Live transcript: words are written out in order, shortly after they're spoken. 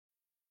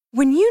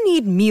When you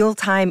need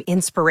mealtime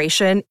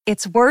inspiration,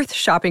 it's worth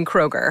shopping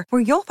Kroger,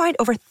 where you'll find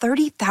over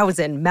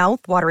 30,000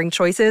 mouth-watering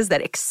choices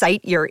that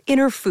excite your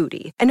inner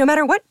foodie. And no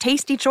matter what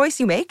tasty choice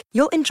you make,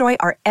 you'll enjoy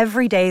our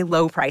everyday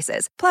low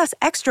prices, plus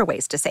extra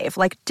ways to save,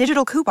 like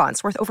digital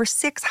coupons worth over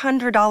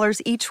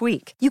 $600 each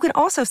week. You can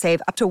also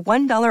save up to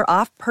 $1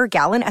 off per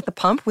gallon at the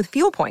pump with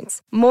fuel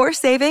points. More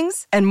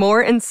savings and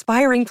more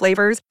inspiring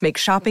flavors make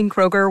shopping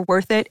Kroger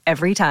worth it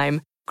every time.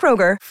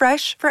 Kroger,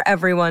 fresh for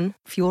everyone.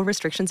 Fuel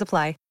restrictions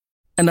apply.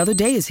 Another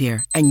day is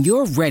here, and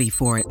you're ready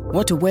for it.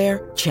 What to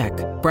wear? Check.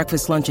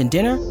 Breakfast, lunch, and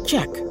dinner?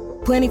 Check.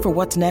 Planning for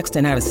what's next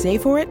and how to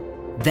save for it?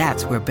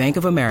 That's where Bank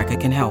of America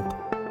can help.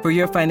 For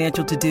your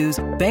financial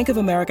to-dos, Bank of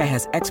America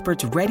has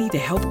experts ready to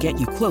help get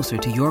you closer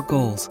to your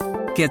goals.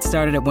 Get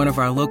started at one of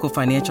our local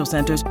financial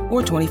centers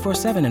or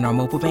 24/7 in our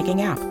mobile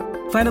banking app.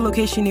 Find a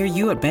location near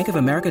you at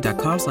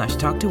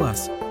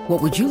bankofamerica.com/talktous.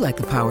 What would you like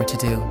the power to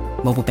do?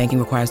 Mobile banking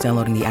requires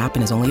downloading the app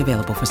and is only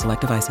available for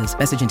select devices.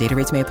 Message and data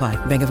rates may apply.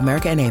 Bank of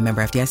America N.A.,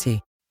 member FDIC.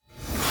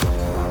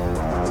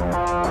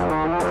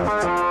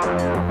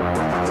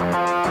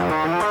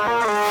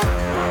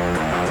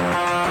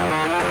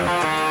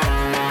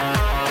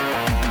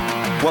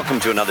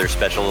 Welcome to another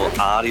special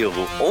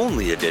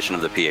audio-only edition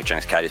of the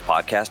PHNX Coyotes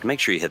podcast. Make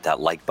sure you hit that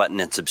like button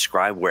and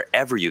subscribe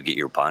wherever you get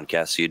your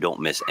podcasts so you don't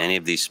miss any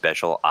of these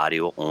special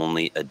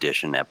audio-only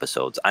edition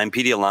episodes. I'm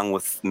Petey, along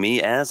with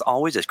me, as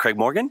always, is Craig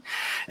Morgan.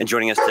 And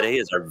joining us today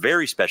is our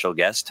very special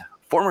guest,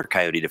 former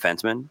Coyote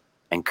defenseman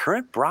and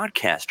current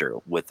broadcaster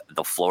with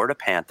the Florida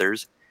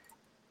Panthers,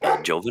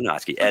 Ed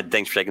Jovanovski. Ed,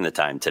 thanks for taking the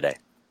time today.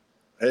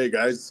 Hey,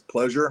 guys.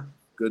 Pleasure.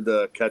 Good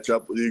to catch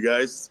up with you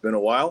guys. It's been a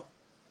while.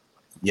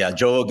 Yeah,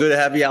 Joe, good to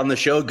have you on the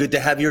show. Good to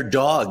have your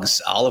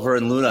dogs, Oliver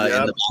and Luna,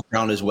 in the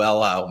background as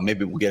well.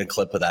 Maybe we'll get a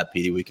clip of that,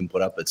 Petey, we can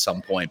put up at some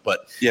point.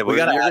 But yeah, we're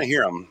going to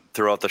hear them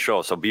throughout the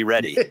show, so be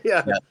ready.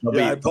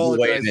 I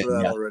apologize for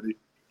that already.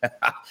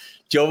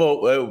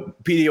 Jovo,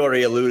 Petey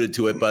already alluded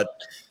to it, but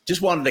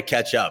just wanted to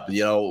catch up.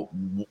 You know,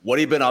 what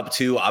have you been up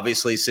to,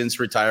 obviously, since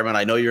retirement?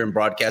 I know you're in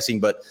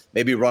broadcasting, but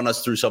maybe run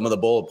us through some of the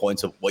bullet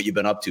points of what you've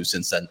been up to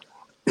since then.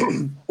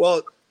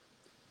 Well,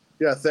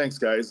 yeah, thanks,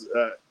 guys.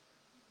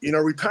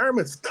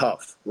 Retirement's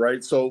tough,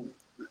 right? So,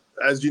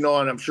 as you know,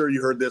 and I'm sure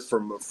you heard this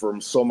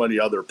from so many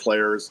other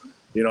players,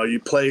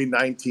 you play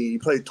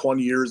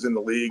 20 years in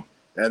the league,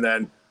 and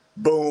then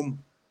boom,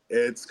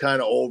 it's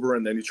kind of over,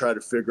 and then you try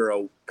to figure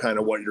out kind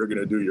of what you're going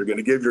to do. You're going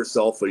to give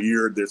yourself a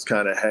year to just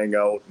kind of hang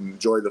out and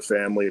enjoy the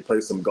family,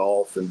 play some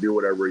golf, and do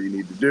whatever you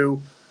need to do.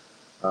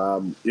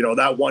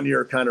 That 1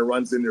 year kind of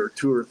runs into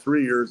 2 or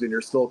 3 years, and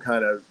you're still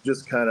kind of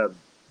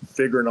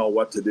figuring out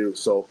what to do.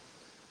 So,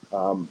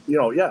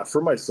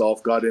 for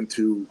myself, got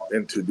into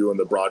doing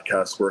the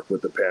broadcast work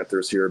with the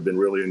Panthers here. I've been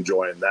really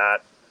enjoying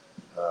that.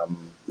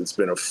 It's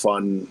been a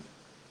fun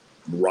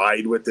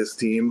ride with this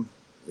team,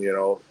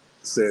 to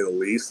say the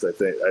least. I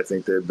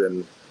think they've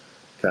been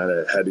kind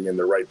of heading in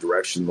the right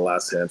direction the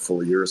last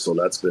handful of years, so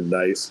that's been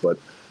nice. But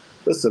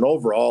listen,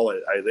 overall,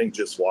 I think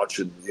just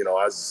watching,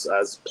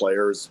 as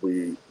players,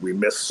 we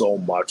miss so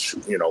much,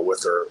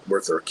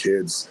 with our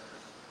kids.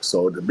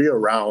 So to be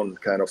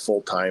around kind of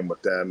full time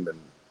with them,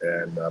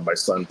 and my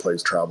son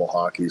plays travel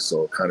hockey,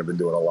 so kind of been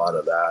doing a lot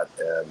of that.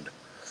 And,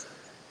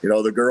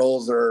 the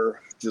girls are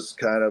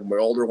just my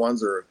older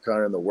ones are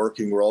kind of in the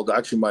working world.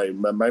 Actually,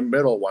 my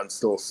middle one's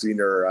still a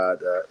senior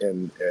at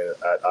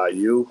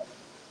IU.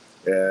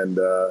 And,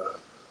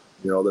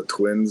 the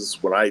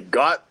twins, when I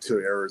got to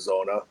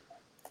Arizona,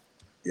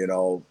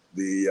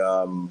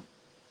 the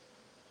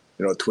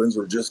twins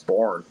were just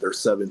born. They're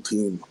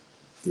 17,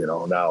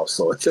 now.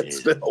 So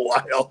it's been a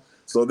while.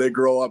 So they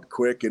grow up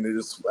quick, and they're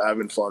just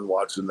having fun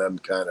watching them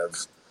kind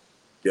of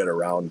get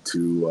around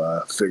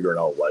to figuring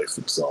out life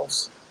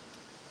themselves.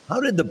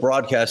 How did the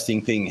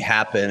broadcasting thing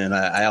happen? And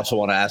I also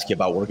want to ask you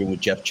about working with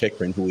Jeff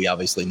Chikrin, who we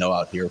obviously know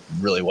out here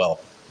really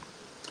well.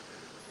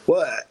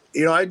 Well,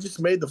 I just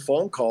made the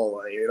phone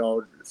call.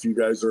 If you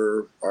guys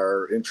are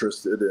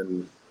interested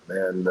in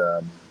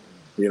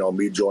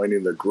me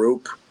joining the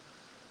group.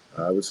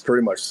 It was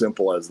pretty much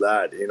simple as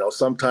that.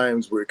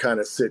 Sometimes we kind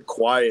of sit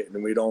quiet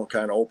and we don't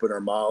kind of open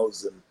our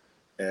mouths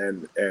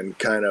and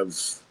kind of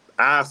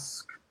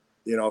ask,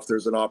 if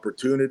there's an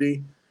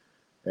opportunity.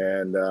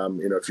 And,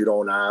 if you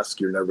don't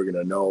ask, you're never going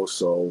to know.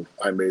 So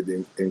I made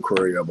the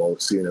inquiry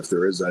about seeing if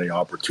there is any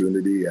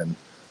opportunity. And,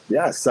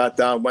 sat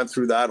down, went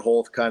through that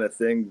whole kind of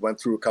thing,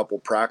 went through a couple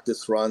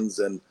practice runs.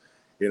 And,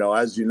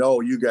 as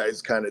you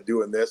guys kind of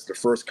doing this, the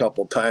first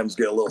couple times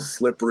get a little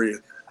slippery.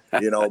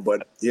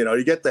 But,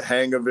 you get the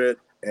hang of it,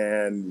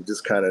 and you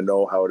just kind of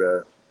know how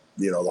to,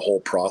 the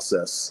whole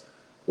process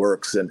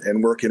works.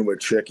 And working with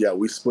Chick,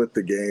 we split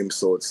the game,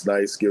 so it's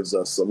nice, gives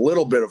us a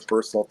little bit of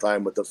personal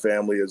time with the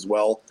family as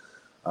well.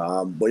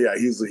 But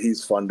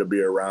he's fun to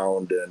be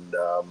around, and,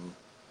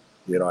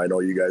 I know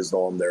you guys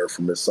know him there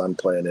from his son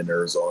playing in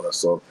Arizona.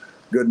 So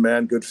good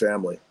man, good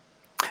family.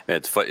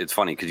 It's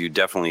funny because you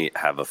definitely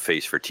have a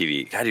face for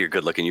TV. God, you're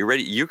good looking. You're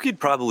ready. You could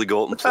probably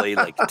go out and play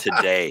like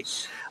today.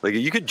 Like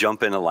you could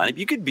jump in a lineup.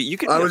 You could be.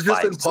 I was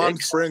just in Palm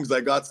Springs.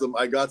 I got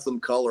some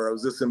color. I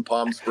was just in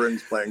Palm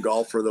Springs playing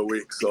golf for the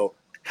week. So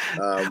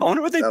I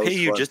wonder what they pay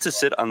you just to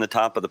sit on the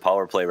top of the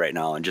power play right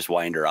now and just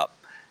wind her up.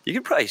 You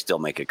could probably still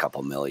make a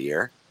couple $1 million a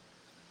year.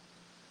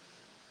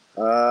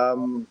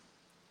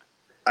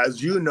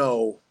 As you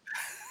know,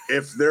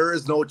 if there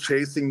is no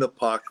chasing the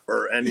puck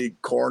or any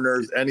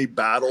corners, any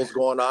battles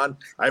going on,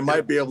 I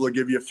might be able to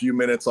give you a few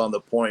minutes on the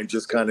point,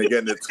 just kind of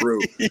getting it through.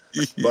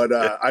 But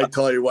I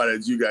tell you what,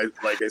 as you guys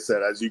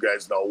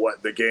know,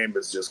 what the game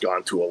has just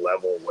gone to a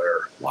level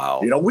where,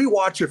 wow, we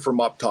watch it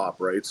from up top,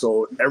 right?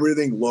 So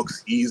everything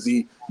looks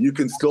easy. You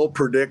can still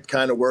predict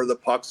kind of where the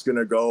puck's going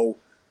to go.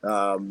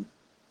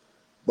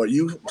 But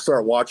you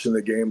start watching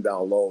the game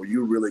down low,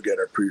 you really get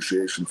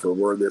appreciation for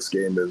where this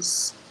game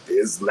is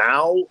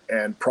now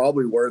and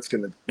probably where it's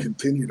going to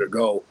continue to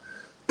go.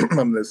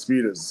 The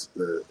speed is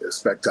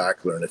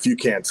spectacular. And if you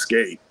can't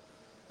skate,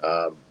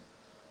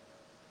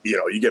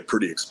 you get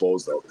pretty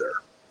exposed out there.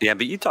 Yeah,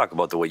 but you talk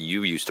about the way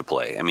you used to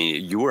play. I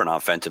mean, you were an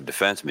offensive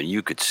defenseman.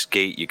 You could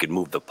skate. You could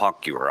move the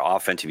puck. You were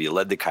offensive. You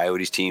led the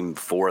Coyotes team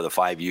 4 of the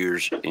 5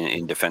 years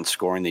in defense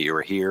scoring that you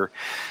were here.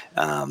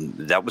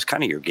 That was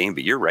kind of your game.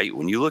 But you're right.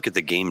 When you look at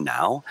the game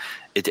now,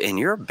 and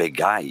you're a big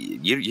guy,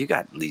 you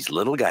got these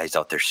little guys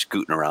out there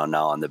scooting around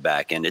now on the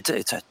back end. It's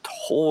a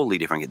totally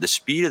different game. The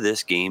speed of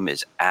this game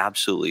is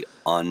absolutely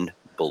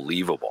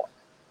unbelievable.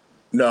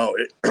 No,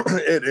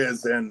 it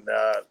is. And,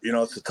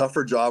 it's a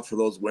tougher job for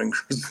those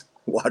wingers.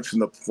 watching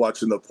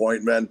the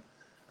point men.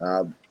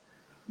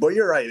 But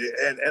you're right.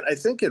 And I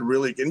think it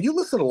really, and you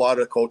listen to a lot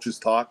of coaches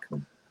talk,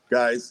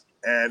 guys,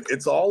 and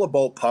it's all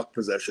about puck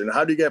possession.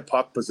 How do you get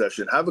puck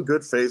possession? Have a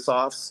good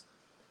face-offs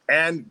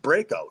and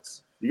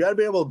breakouts. You got to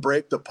be able to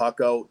break the puck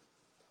out.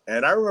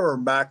 And I remember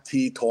Mac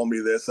T told me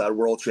this at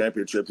World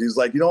Championships. He's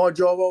like, you know what,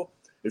 Jovo?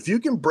 If you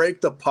can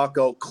break the puck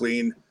out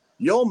clean,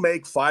 you'll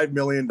make $5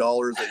 million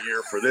a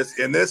year for this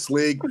in this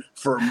league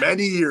for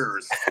many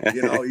years.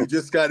 You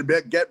just got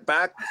to get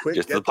back quick,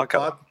 just get the puck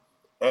out,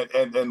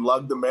 and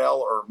lug the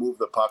mail or move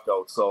the puck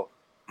out. So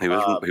he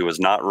was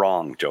not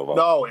wrong, Jovo.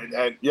 No,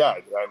 and yeah,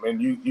 I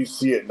mean you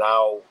see it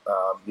now.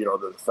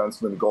 The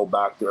defensemen go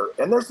back there,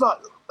 and it's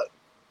not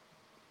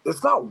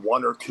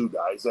 1 or 2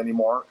 guys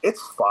anymore.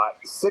 It's 5,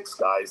 6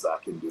 guys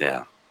that can do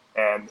it.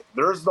 And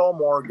there's no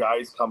more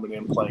guys coming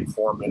in playing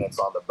 4 minutes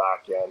on the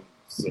back end,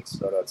 6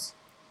 minutes.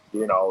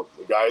 The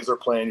guys are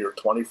playing your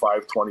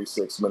 25,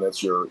 26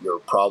 minutes. You're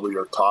probably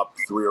your top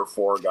 3 or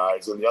 4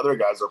 guys, and the other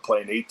guys are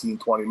playing 18,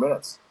 20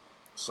 minutes.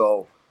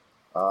 So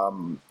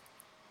the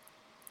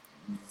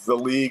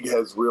league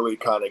has really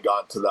kind of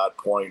got to that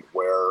point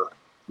where,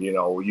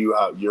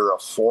 you're a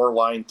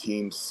 4-line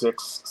team,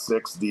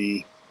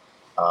 6D,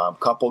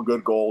 couple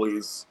good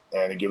goalies,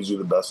 and it gives you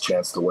the best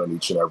chance to win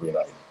each and every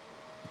night.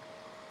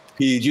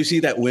 Did you see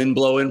that wind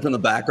blow in from the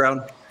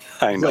background?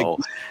 I know.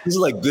 This is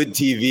like good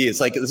TV.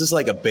 This is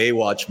like a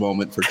Baywatch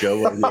moment for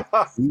Joe.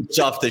 Reach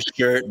off the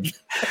shirt.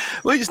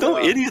 Well, he's no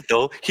idiot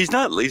though. He's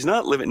not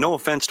living. No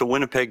offense to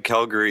Winnipeg,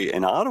 Calgary,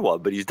 and Ottawa,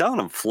 but he's down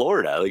in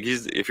Florida. Like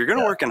if you're going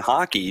to work in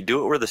hockey, you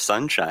do it where the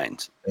sun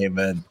shines.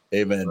 Amen.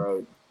 Right.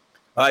 All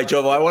right,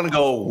 Joe. I want to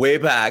go way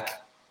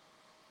back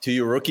to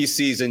your rookie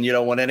season.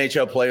 When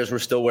NHL players were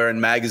still wearing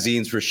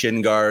magazines for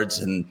shin guards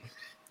and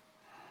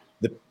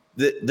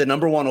the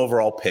number 1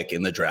 overall pick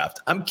in the draft.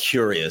 I'm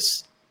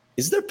curious.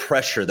 Is there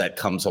pressure that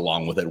comes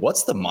along with it?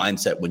 What's the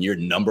mindset when you're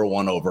number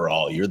 1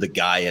 overall? You're the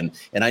guy, and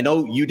I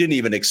know you didn't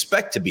even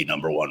expect to be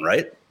number 1,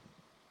 right?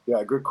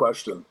 Yeah, good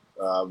question.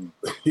 I'm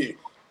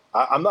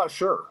not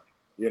sure,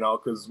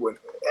 because when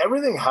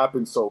everything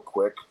happened so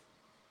quick,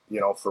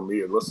 for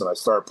me, listen, I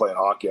started playing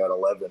hockey at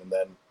 11, and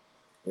then,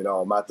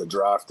 I'm at the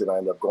draft, and I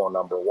end up going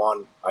number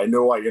 1. I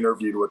knew I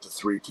interviewed with the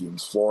 3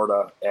 teams,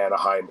 Florida,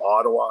 Anaheim,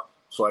 Ottawa,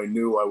 so I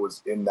knew I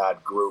was in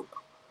that group.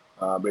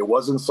 It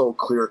wasn't so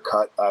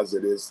clear-cut as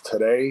it is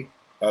today,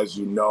 as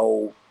you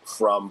know,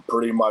 from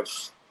pretty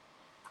much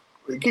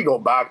 – you could go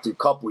back to a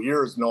couple of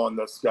years knowing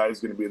this guy's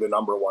going to be the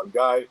number 1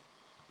 guy.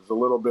 There's a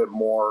little bit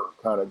more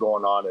kind of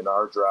going on in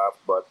our draft,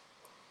 but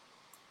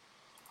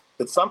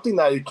it's something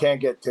that you can't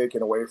get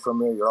taken away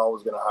from you. You're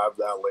always going to have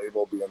that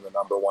label being the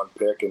number 1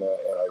 pick, and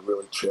I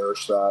really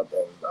cherish that,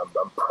 and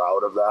I'm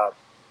proud of that.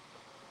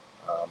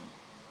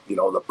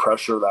 The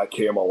pressure that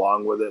came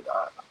along with it,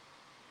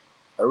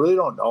 I really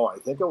don't know. I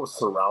think I was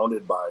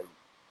surrounded by,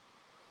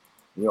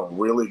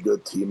 really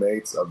good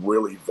teammates, a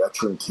really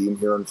veteran team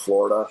here in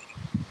Florida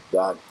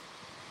that,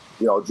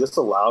 just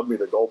allowed me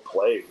to go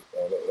play.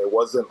 And it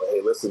wasn't,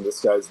 hey, listen,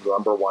 this guy's the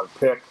number 1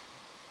 pick.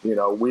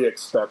 We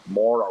expect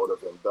more out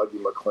of him.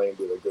 Dougie McLean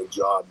did a good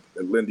job,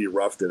 and Lindy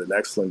Ruff did an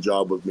excellent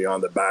job with me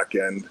on the back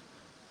end.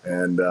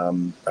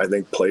 And I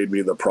think played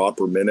me the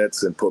proper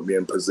minutes and put me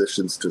in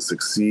positions to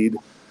succeed.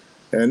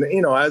 And,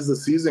 as the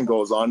season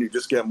goes on, you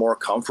just get more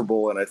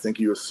comfortable, and I think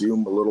you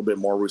assume a little bit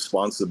more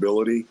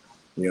responsibility,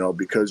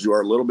 because you are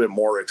a little bit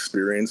more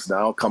experienced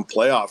now. Come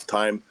playoff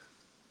time,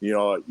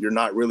 you're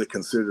not really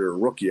considered a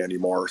rookie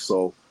anymore.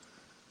 So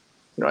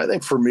I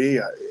think for me,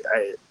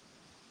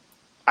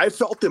 I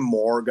felt it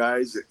more,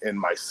 guys, in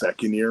my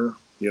second year,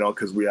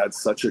 because we had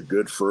such a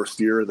good first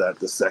year that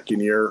the second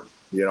year,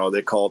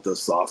 they call it the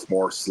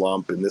sophomore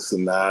slump and this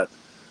and that.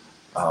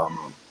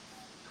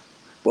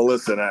 But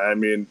listen, I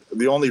mean,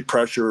 the only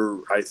pressure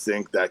I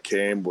think that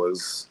came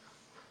was,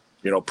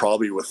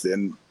 probably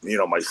within,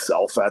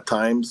 myself at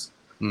times.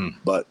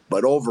 But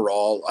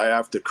overall, I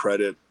have to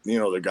credit,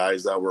 the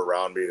guys that were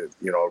around me.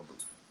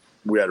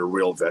 We had a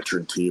real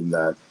veteran team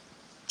that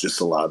just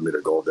allowed me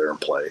to go there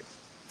and play.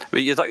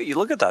 But you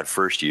look at that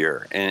first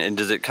year, and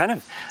does it kind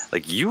of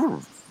like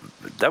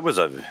that was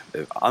an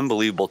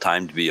unbelievable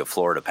time to be a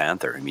Florida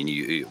Panther. I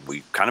mean,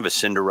 we kind of a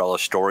Cinderella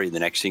story. The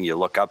next thing you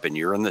look up and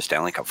you're in the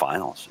Stanley Cup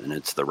Finals, and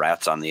it's the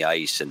Rats on the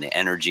ice and the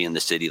energy in the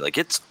city. Like,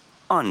 it's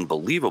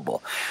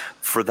unbelievable.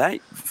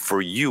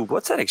 For you,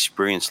 what's that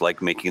experience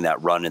like, making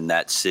that run in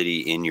that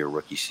city in your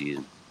rookie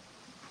season?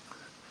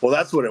 Well,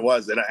 that's what it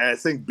was. And I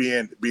think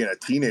being a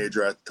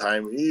teenager at the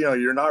time,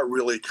 you're not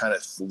really kind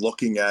of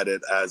looking at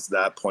it as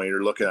that point.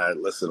 You're looking at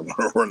it, listen,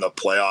 we're in the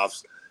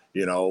playoffs,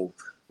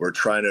 we're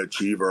trying to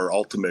achieve our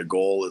ultimate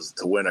goal is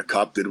to win a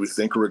cup. Did we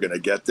think we were going to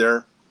get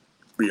there?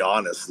 To be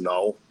honest,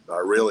 no,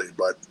 not really.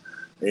 But,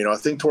 I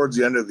think towards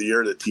the end of the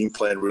year, the team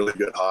playing really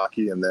good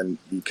hockey, and then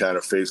you kind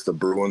of face the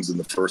Bruins in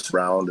the first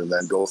round and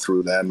then go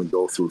through them and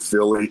go through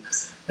Philly.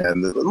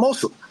 And the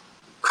most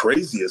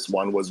craziest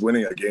one was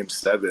winning a Game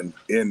 7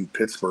 in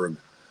Pittsburgh,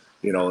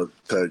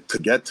 to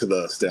get to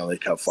the Stanley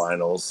Cup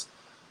Finals.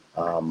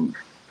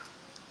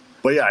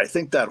 But yeah, I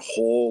think that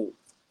whole,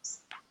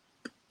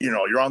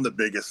 you're on the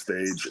biggest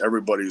stage,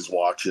 everybody's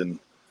watching.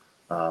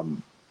 I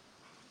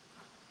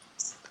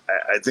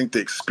think the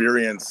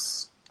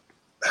experience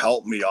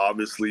helped me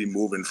obviously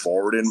moving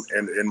forward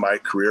in my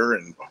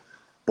career,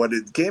 but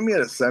it gave me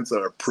a sense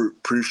of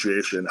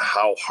appreciation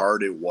how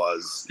hard it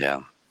was.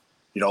 Yeah.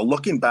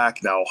 Looking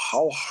back now,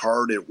 how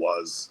hard it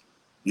was,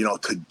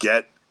 to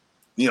get,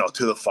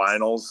 to the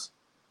finals.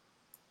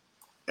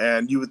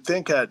 And you would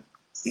think at,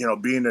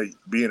 being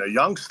a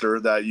youngster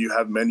that you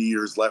have many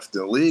years left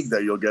in the league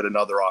that you'll get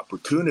another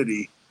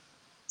opportunity,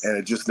 and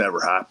it just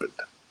never happened.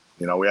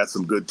 We had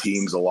some good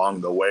teams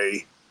along the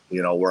way,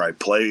 where I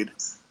played,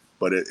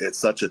 but it's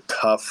such a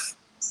tough,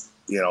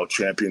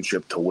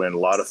 championship to win. A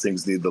lot of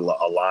things need to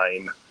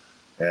align.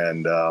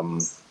 And,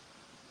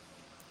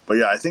 but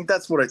yeah, I think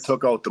that's what I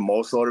took out the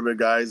most out of it,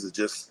 guys, is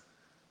just,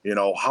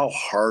 how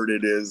hard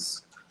it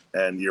is,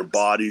 and your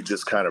body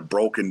just kind of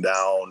broken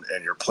down,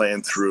 and you're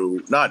playing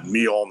through, not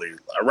me only,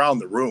 around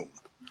the room,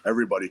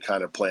 everybody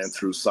kind of playing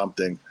through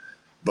something,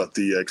 but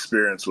the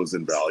experience was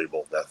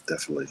invaluable,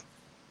 definitely.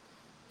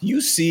 Do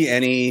you see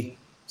any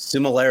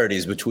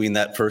similarities between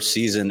that first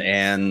season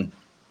and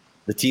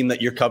the team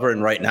that you're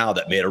covering right now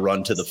that made a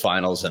run to the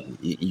finals, and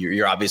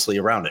you're obviously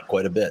around it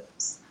quite a bit?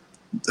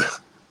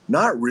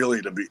 Not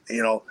really, to be,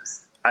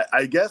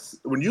 I guess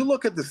when you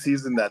look at the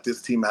season that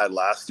this team had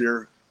last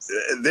year,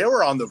 they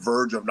were on the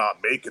verge of not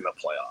making the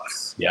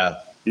playoffs.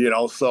 Yeah.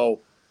 So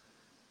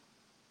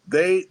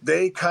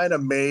they kind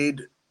of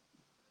made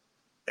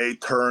a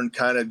turn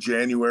kind of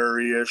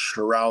January-ish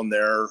around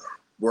there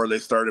where they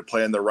started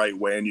playing the right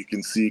way. And you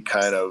can see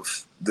kind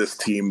of this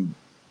team,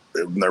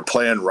 when they're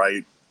playing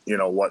right,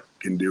 what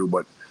can do.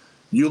 But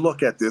you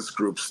look at this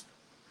group's,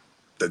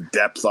 the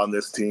depth on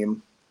this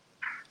team,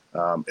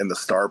 and the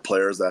star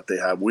players that they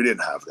have. We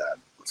didn't have that.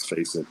 Let's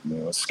face it.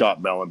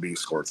 Scott Mellenby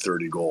scored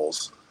 30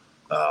 goals.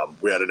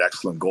 We had an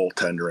excellent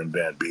goaltender in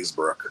Van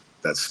Beesbrook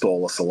that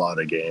stole us a lot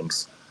of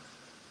games.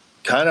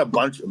 Kind of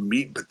bunch of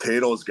meat and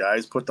potatoes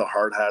guys, put the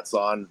hard hats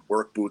on,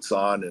 work boots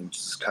on, and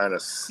just kind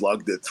of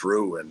slugged it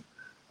through. And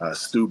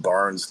Stu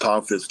Barnes,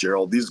 Tom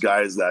Fitzgerald, these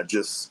guys that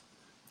just,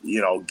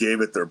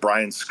 gave it their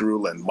Brian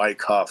Screwland,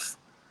 Mike Huff,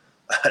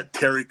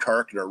 Terry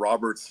Carkner,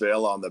 Robert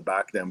Sale on the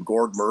back of them,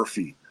 Gord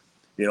Murphy.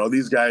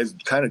 These guys,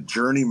 kind of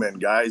journeyman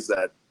guys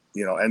that,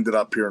 ended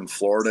up here in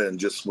Florida and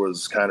just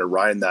was kind of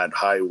riding that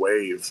high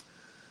wave.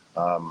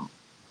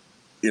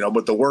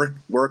 But the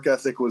work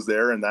ethic was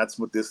there, and that's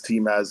what this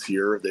team has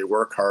here. They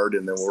work hard,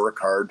 and then work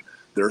hard.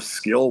 Their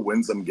skill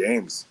wins them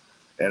games.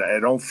 And I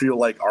don't feel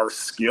like our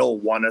skill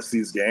won us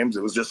these games.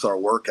 It was just our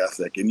work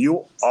ethic. And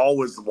you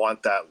always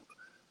want that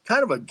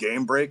kind of a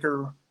game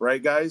breaker,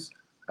 right, guys?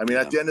 I mean,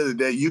 at the end of the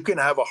day, you can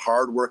have a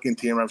hard-working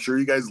team. I'm sure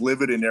you guys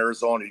live it in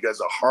Arizona. You guys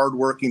are a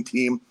hard-working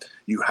team.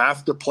 You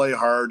have to play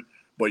hard,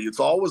 but it's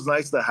always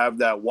nice to have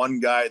that one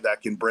guy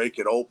that can break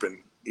it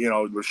open.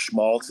 With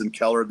Schmaltz and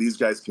Keller, these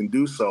guys can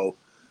do so.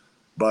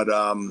 But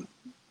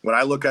when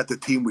I look at the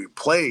team we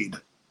played,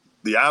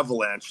 the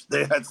Avalanche,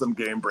 they had some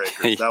game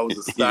breakers. That was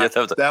a stack.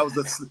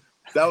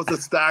 That was a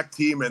stacked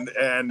team,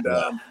 and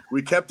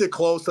we kept it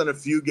close on a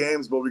few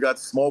games, but we got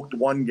smoked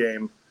one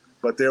game.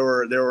 But they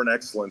were an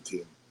excellent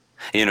team.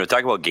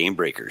 Talk about game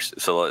breakers.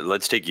 So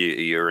let's take you.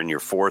 You're in your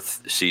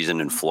fourth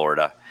season in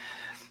Florida.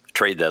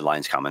 Trade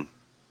deadline's coming,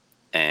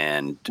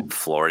 and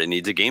Florida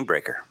needs a game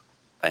breaker.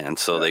 And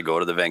so they go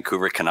to the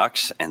Vancouver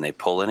Canucks and they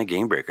pull in a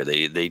game breaker.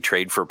 They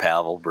trade for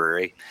Pavel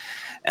Bure,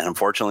 and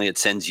unfortunately, it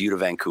sends you to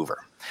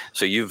Vancouver.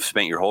 So you've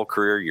spent your whole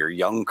career, your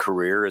young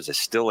career as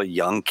still a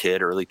young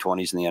kid, early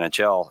 20s in the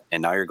NHL,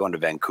 and now you're going to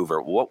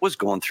Vancouver. What was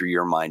going through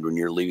your mind when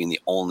you're leaving the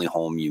only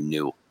home you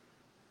knew?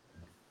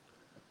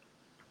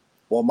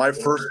 Well, my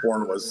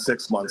firstborn was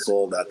 6 months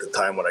old at the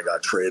time when I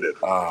got traded.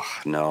 Oh,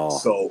 no.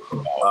 So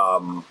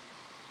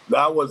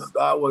that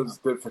was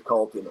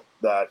difficult in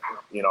that,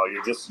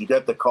 you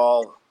get the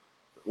call.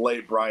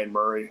 Late Brian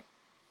Murray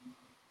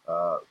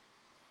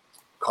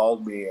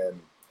called me and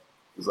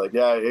he's like,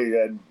 yeah,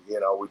 hey, Ed,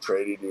 we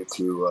traded you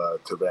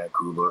to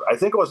Vancouver. I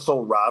think I was so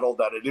rattled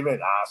that I didn't even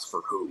ask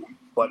for who,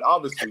 but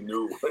obviously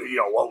knew,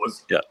 what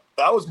was. Yeah.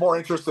 I was more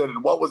interested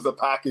in what was the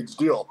package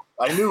deal.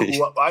 I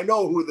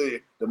know who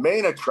the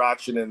main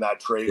attraction in that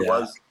trade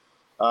was.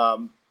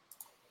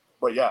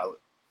 But yeah,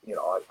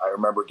 I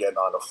remember getting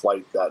on a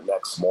flight that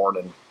next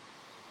morning,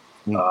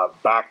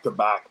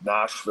 back-to-back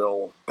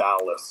Nashville,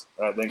 Dallas.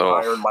 And I think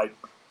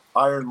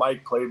Iron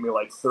Mike played me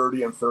like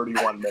 30 and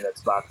 31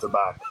 minutes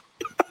back-to-back.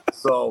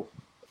 So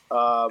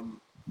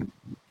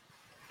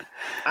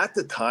at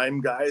the time,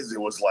 guys,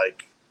 it was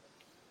like,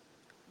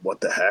 what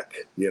the heck?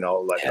 A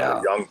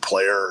young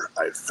player,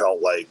 I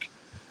felt like,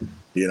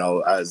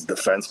 as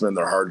defensemen,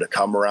 they're hard to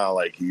come around.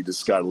 Like, you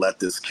just got to let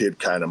this kid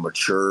kind of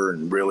mature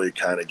and really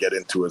kind of get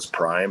into his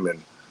prime.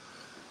 And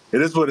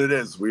it is what it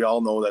is. We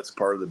all know that's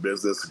part of the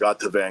business.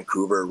 Got to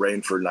Vancouver,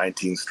 rained for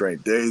 19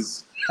 straight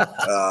days.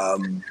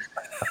 And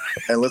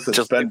listen,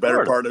 spent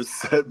better part of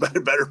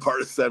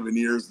 7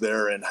 years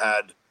there and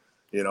had,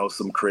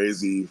 some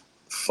crazy,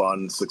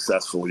 fun,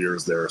 successful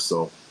years there.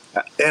 So,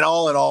 and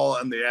all in all,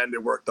 in the end,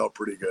 it worked out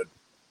pretty good.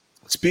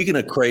 Speaking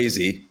of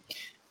crazy,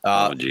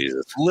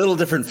 little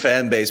different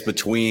fan base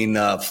between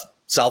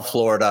South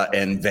Florida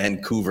and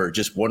Vancouver.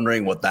 Just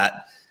wondering what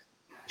that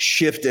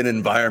shift in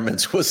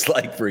environments was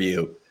like for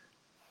you.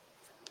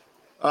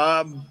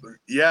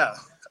 Yeah.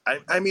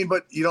 I mean,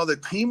 but, the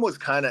team was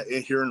kind of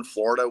here in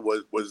Florida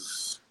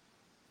was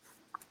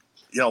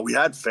we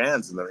had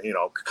fans and they're,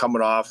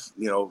 coming off,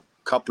 a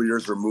couple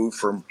years removed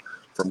from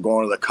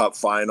going to the Cup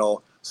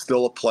final,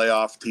 still a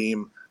playoff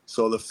team.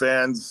 So the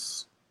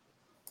fans,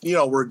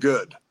 were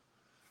good.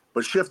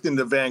 But shifting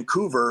to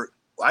Vancouver,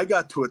 I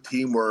got to a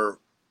team where,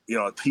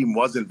 a team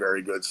wasn't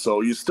very good.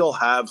 So you still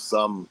have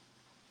some,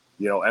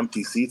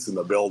 empty seats in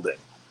the building.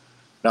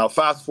 Now,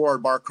 fast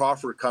forward, Mark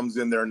Crawford comes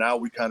in there. Now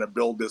we kind of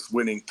build this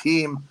winning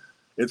team.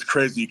 It's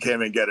crazy you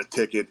can't even get a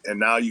ticket. And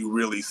now you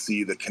really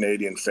see the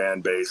Canadian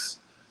fan base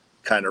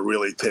kind of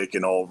really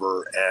taking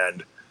over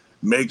and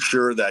make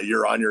sure that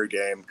you're on your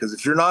game. Because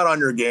if you're not on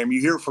your game,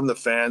 you hear from the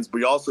fans, but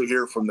you also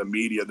hear from the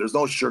media. There's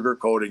no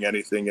sugarcoating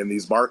anything in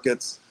these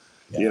markets,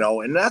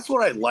 and that's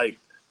what I like.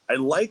 I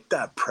like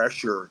that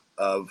pressure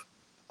of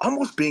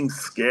almost being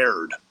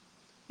scared,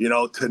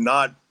 to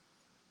not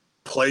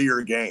play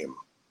your game,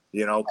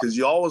 because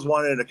you always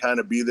wanted to kind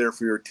of be there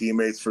for your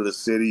teammates, for the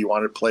city. You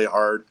wanted to play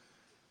hard.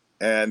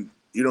 And,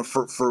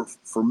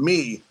 for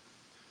me,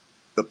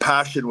 the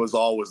passion was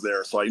always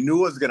there. So I knew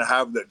I was going to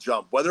have the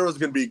jump. Whether it was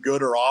going to be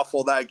good or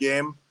awful, that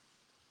game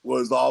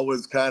was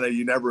always kind of,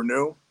 you never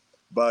knew.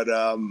 But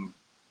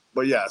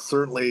yeah,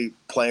 certainly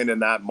playing in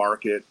that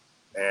market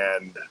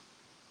and,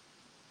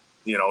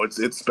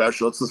 it's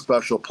special. It's a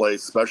special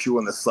place, especially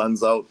when the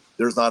sun's out.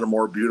 There's not a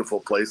more beautiful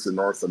place in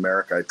North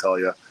America, I tell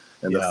you.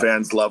 And the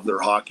fans love their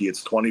hockey.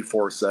 It's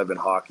 24/7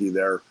 hockey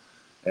there.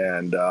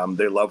 And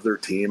they love their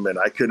team. And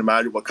I couldn't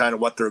imagine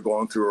what they're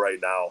going through right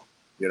now.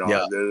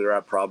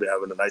 They're probably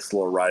having a nice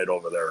little ride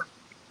over there.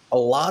 A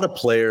lot of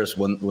players,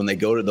 when they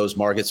go to those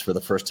markets for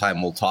the first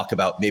time, will talk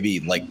about maybe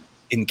like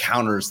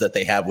encounters that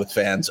they have with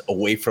fans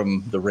away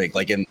from the rink.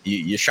 Like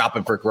you're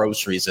shopping for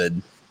groceries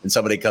and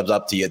somebody comes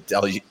up to you,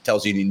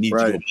 tells you need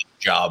to do a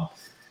job.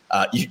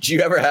 Do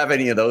you ever have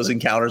any of those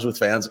encounters with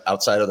fans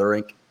outside of the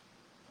rink?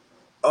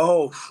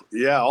 Oh,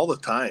 yeah, all the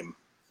time.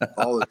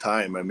 All the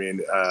time. I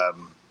mean,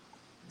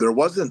 there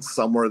wasn't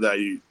somewhere that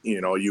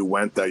you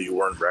went that you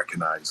weren't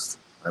recognized.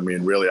 I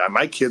mean, really,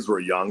 my kids were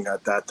young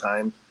at that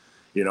time,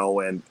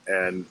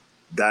 and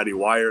Daddy,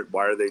 why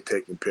are they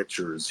taking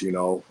pictures,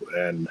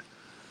 and,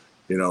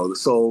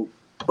 so,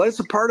 but it's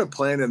a part of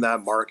playing in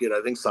that market.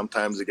 I think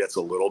sometimes it gets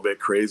a little bit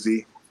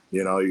crazy,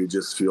 you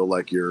just feel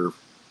like you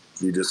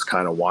just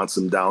kind of want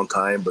some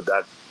downtime, but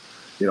that,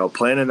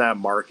 playing in that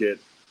market,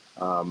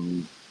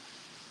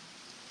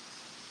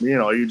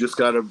 you just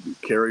got to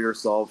carry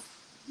yourself,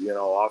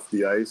 off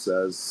the ice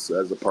as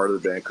a part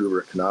of the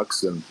Vancouver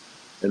Canucks and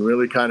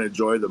really kind of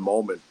enjoy the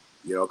moment,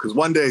 because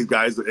one day,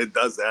 guys, it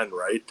does end,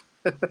 right?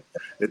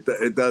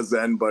 it does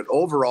end. But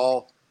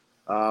overall,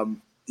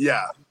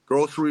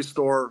 grocery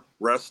store,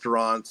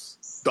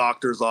 restaurants,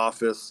 doctor's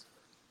office,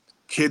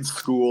 kids'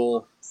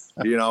 school,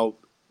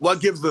 what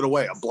gives it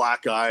away? A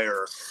black eye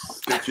or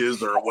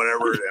stitches or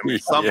whatever. I mean,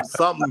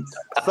 something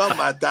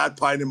at that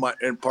point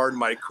in part of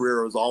my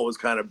career was always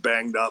kind of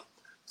banged up.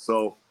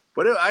 So,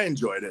 but I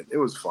enjoyed it. It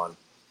was fun.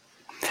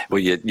 Well,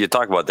 you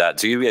talk about that.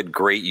 So you had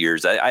great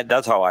years.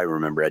 That's how I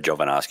remember Ed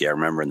Jovanovski. I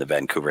remember in the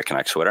Vancouver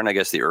Canucks sweater, and I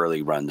guess the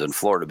early runs in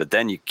Florida. But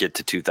then you get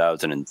to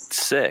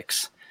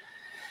 2006,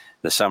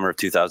 the summer of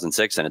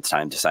 2006, and it's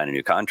time to sign a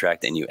new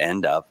contract, and you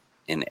end up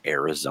in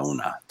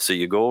Arizona. So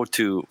you go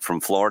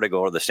from Florida,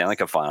 go to the Stanley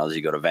Cup Finals.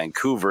 You go to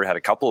Vancouver, had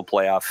a couple of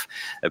playoff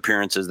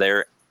appearances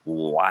there.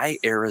 Why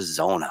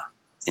Arizona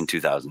in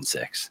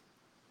 2006?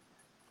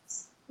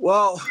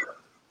 Well,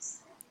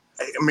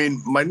 I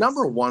mean, my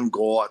number one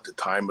goal at the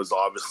time was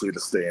obviously to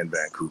stay in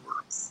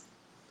Vancouver.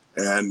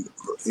 And,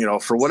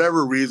 for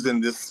whatever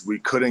reason, we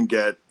couldn't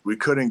get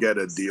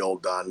a deal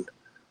done.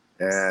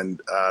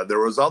 And there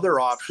was other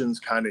options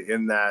kind of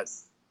in that,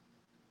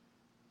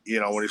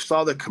 when you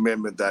saw the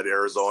commitment that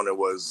Arizona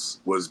was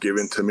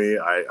given to me,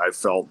 I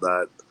felt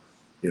that,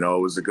 it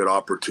was a good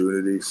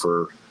opportunity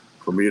for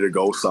me to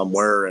go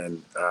somewhere.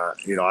 And,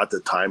 at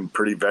the time,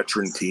 pretty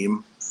veteran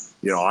team,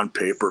 on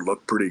paper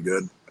looked pretty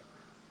good.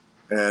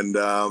 And,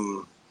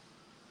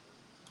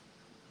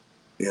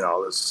 you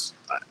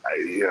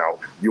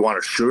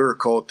want to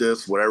sugarcoat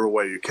this whatever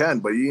way you can,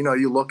 but,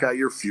 you look at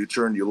your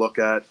future and you look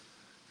at,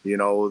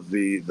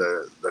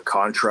 the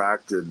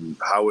contract and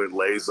how it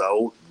lays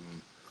out.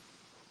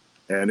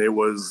 And it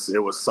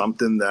was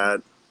something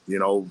that,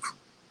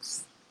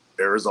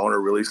 Arizona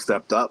really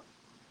stepped up,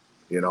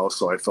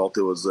 so I felt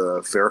it was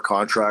a fair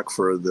contract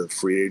for the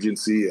free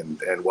agency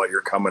and what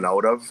you're coming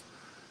out of.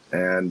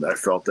 And I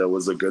felt that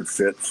was a good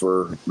fit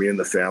for me and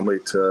the family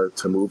to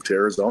move to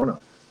Arizona.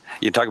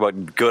 You talk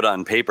about good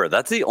on paper.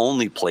 That's the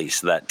only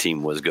place that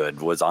team was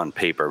good, was on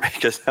paper,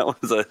 because that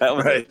was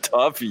a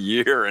tough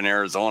year in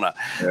Arizona,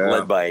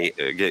 led by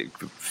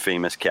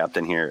famous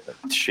captain here,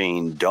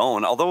 Shane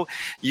Doan. Although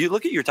you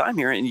look at your time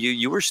here, and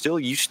you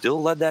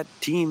still led that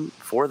team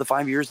for the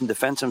 5 years in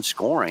defensive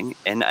scoring.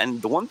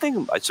 And the one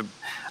thing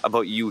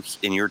about you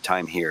in your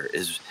time here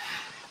is,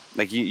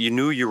 like, you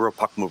knew you were a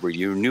puck mover,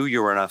 you knew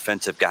you were an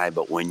offensive guy,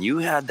 but when you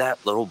had that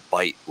little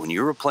bite, when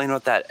you were playing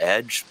with that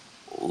edge,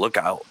 look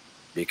out.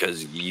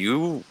 Because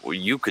you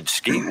could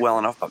skate well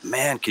enough, but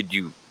man,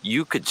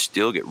 you could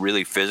still get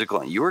really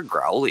physical, and you were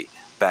growly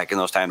back in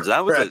those times.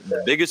 That was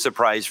the biggest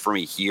surprise for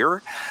me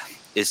here,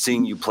 is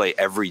seeing you play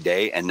every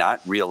day and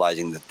not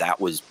realizing that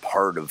was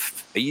part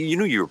of. You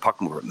knew you were a puck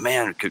mover,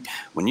 man.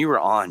 When you were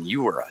on,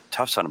 you were a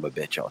tough son of a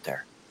bitch out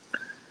there.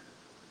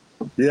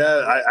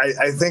 Yeah,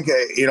 I think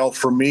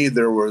for me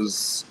there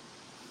was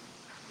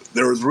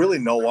really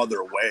no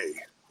other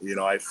way.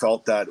 I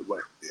felt that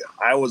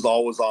I was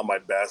always on my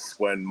best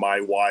when my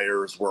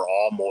wires were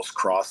almost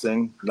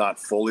crossing, not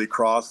fully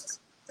crossed.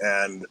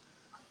 And,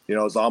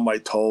 I was on my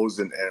toes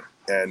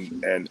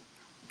and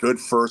good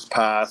first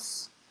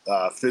pass,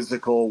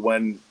 physical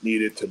when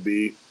needed to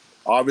be.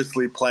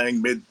 Obviously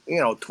playing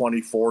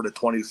 24 to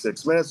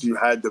 26 minutes, you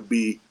had to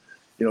be,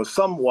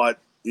 somewhat,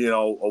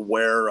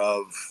 aware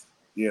of,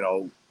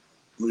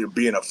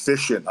 being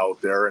efficient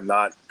out there and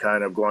not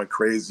kind of going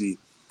crazy,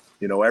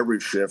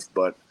 every shift.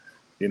 But,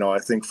 I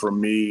think for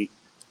me,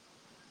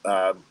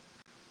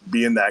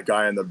 being that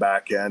guy in the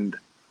back end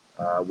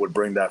would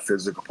bring that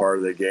physical part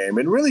of the game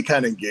and really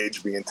kind of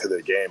engage me into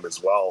the game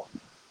as well.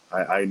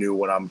 I knew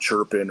when I'm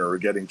chirping or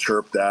getting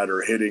chirped at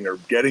or hitting or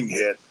getting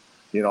hit,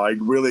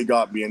 it really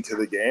got me into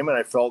the game. And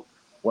I felt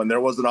when there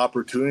was an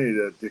opportunity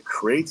to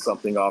create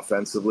something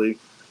offensively,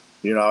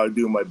 I'd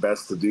do my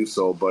best to do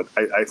so. But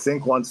I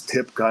think once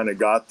Tip kind of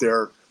got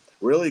there,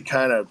 really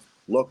kind of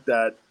looked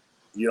at,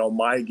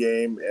 my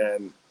game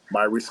and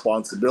my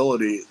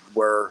responsibility,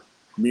 where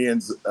me and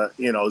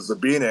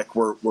Zabinik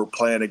were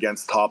playing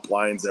against top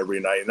lines every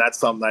night, and that's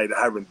something I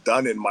haven't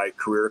done in my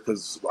career,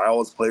 because I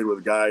always played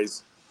with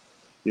guys,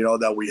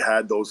 that we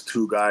had those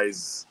two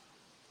guys,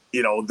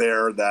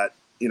 there that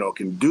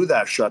can do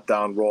that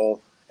shutdown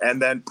role,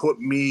 and then put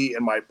me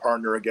and my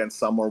partner against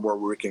somewhere where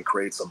we can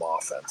create some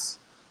offense.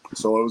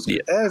 So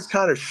it's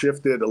kind of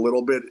shifted a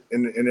little bit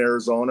in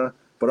Arizona,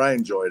 but I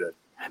enjoyed it.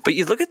 But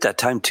you look at that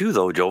time too,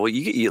 though, Joel.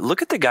 You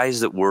look at the guys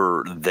that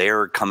were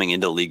there coming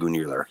into the league when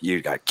you were there.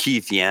 You got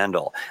Keith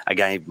Yandel, a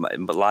guy a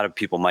lot of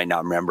people might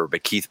not remember,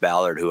 but Keith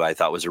Ballard, who I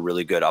thought was a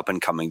really good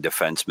up-and-coming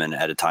defenseman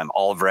at a time.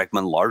 Oliver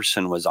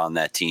Ekman-Larsson was on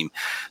that team.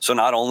 So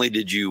not only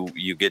did you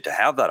get to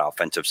have that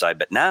offensive side,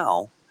 but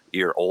now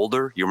you're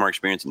older, you're more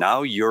experienced.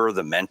 Now you're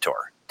the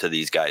mentor to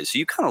these guys. So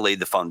you kind of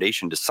laid the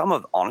foundation to some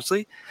of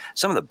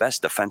the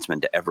best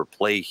defensemen to ever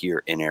play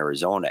here in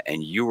Arizona,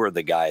 and you were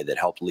the guy that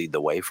helped lead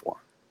the way for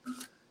them.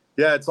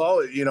 Yeah, it's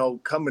all,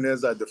 coming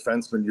as a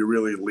defenseman, you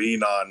really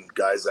lean on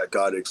guys that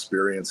got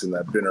experience and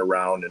that been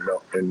around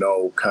and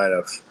know kind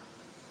of,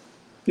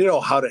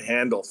 how to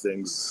handle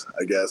things,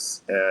 I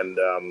guess. And,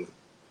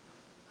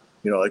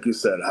 like you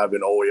said,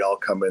 having OEL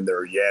come in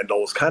there,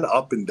 Yandel was kind of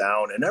up and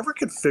down. I never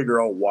could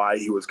figure out why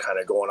he was kind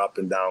of going up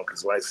and down,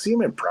 because when I see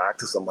him in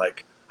practice, I'm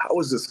like, how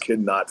is this kid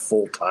not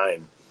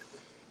full-time,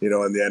 in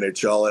the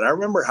NHL? And I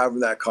remember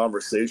having that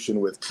conversation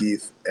with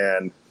Keith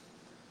and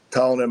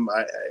telling him,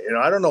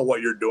 I don't know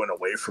what you're doing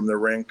away from the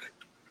rink,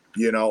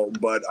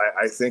 but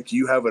I think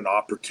you have an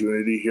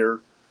opportunity here,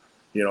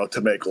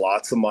 to make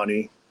lots of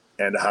money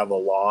and to have a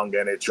long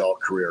NHL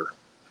career.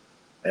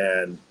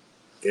 And,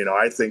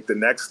 I think the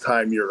next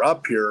time you're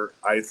up here,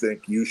 I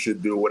think you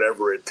should do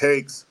whatever it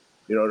takes,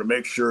 to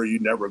make sure you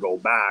never go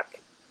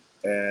back.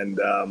 And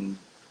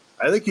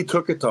I think he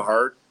took it to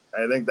heart.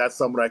 I think that's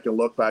someone I can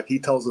look back. He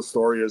tells the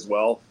story as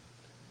well.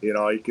 You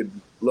know, you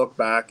can look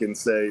back and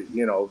say,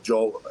 you know,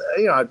 Joe,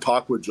 you know, I'd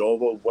talk with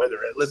Jovo,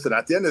 listen,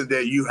 at the end of the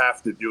day, you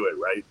have to do it,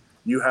 right?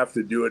 You have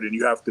to do it, and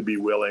you have to be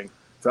willing.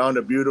 Found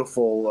a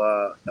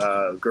beautiful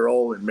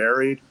girl and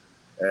married,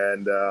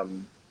 and,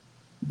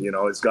 you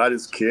know, he's got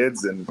his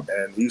kids, and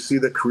you see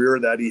the career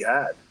that he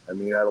had. I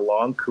mean, he had a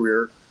long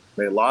career,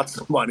 made lots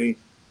of money,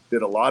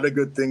 did a lot of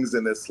good things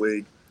in this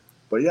league.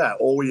 But, yeah,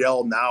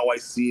 OEL, now I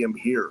see him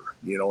here,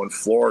 you know, in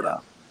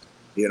Florida.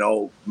 You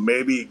know,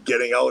 maybe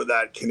getting out of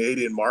that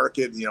Canadian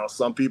market, you know,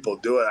 some people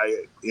do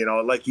it.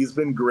 He's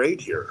been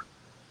great here.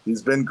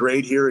 He's been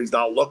great here. He's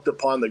not looked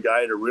upon the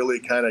guy to really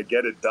kind of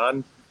get it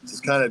done. He's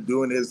just kind of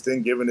doing his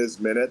thing, giving his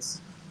minutes.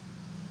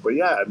 But,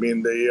 yeah, I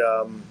mean,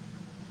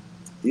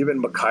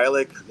 even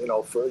Mikhailuk, you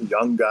know, for a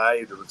young guy,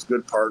 it was a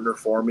good partner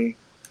for me.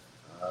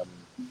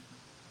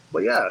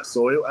 But yeah,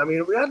 so I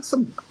mean, we had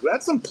some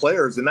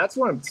players, and that's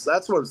what I'm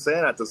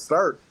saying at the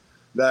start,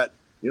 that,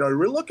 you know,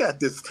 we look at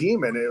this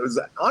team and it was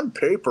on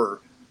paper,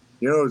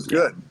 you know, it was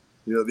good.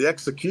 You know, the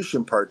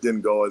execution part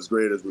didn't go as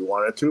great as we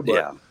wanted to,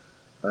 but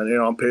you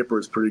know, on paper,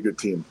 it's a pretty good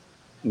team.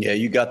 Yeah,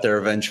 you got there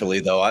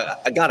eventually, though.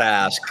 I got to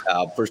ask,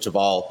 first of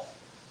all,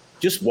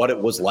 just what it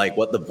was like,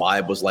 what the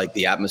vibe was like,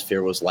 the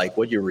atmosphere was like,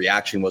 what your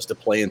reaction was to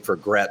playing for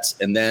Gretz,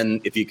 and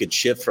then if you could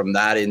shift from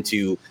that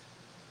into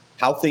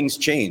how things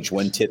changed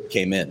when Tip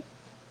came in.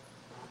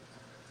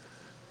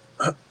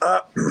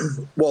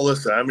 Well,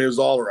 listen, I mean, it was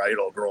all right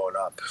all growing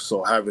up.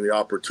 So having the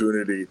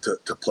opportunity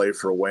to play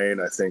for Wayne,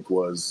 I think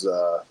was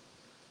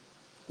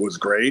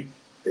great.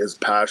 His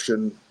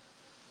passion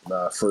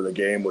for the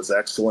game was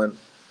excellent.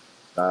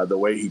 The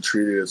way he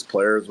treated his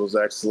players was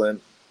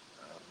excellent.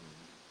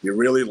 You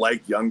really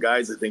liked young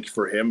guys. I think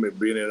for him,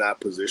 being in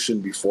that position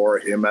before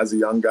him as a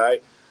young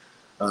guy,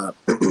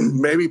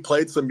 maybe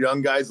played some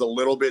young guys a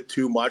little bit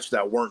too much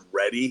that weren't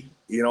ready,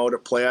 you know, to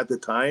play at the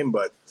time.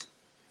 But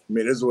I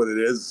mean, it is what it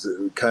is.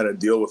 You kind of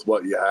deal with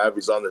what you have.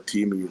 He's on the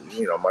team,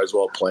 you know, might as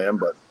well play him.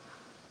 But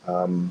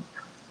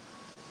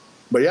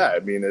yeah, I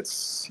mean,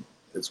 it's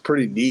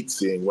pretty neat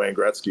seeing Wayne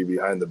Gretzky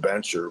behind the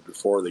bench or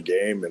before the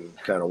game and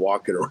kind of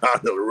walking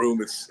around the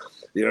room. It's,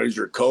 you know, he's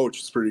your coach.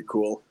 It's pretty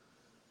cool.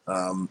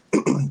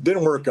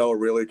 Didn't work out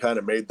really, kind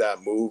of made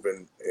that move.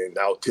 And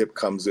now Tip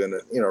comes in,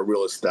 and, you know, a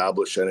real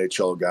established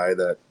NHL guy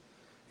that,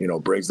 you know,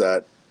 brings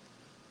that,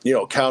 you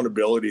know,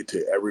 accountability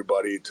to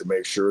everybody to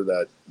make sure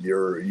that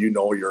you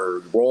know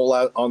your role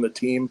out on the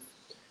team,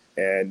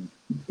 and,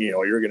 you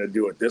know, you're going to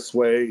do it this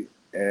way.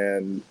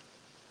 And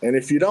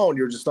if you don't,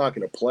 you're just not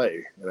going to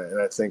play. And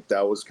I think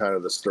that was kind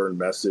of the stern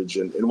message.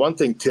 And one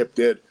thing Tip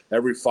did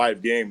every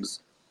 5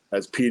 games,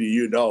 as Petey,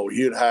 you know,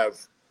 he'd have,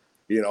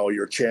 you know,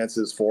 your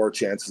chances for,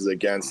 chances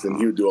against, and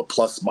he would do a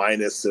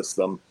plus-minus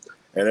system.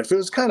 And if it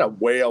was kind of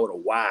way out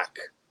of whack,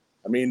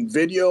 I mean,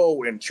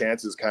 video and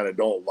chances kind of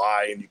don't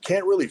lie, and you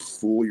can't really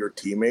fool your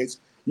teammates.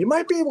 You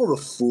might be able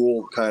to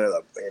fool kind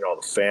of, you know,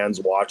 the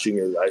fans watching,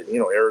 you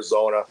know,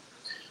 Arizona.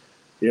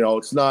 You know,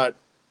 it's not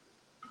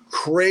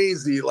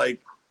crazy like,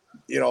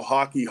 you know,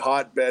 hockey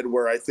hotbed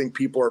where I think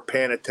people are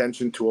paying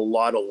attention to a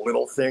lot of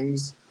little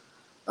things.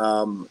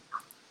 You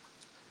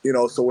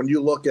know, so when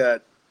you look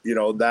at, you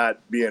know, that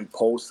being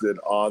posted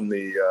on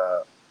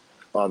the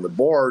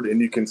board,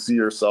 and you can see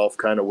yourself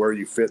kind of where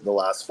you fit in the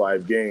last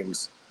 5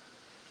 games,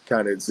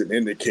 kind of it's an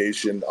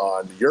indication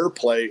on your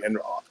play, and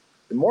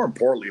more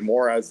importantly,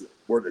 more as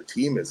where the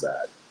team is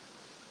at.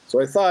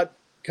 So I thought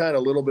kind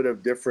of a little bit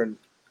of different,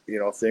 you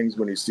know, things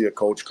when you see a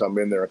coach come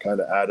in there and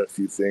kind of add a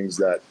few things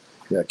that,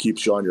 you know,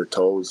 keeps you on your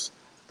toes.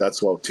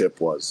 That's what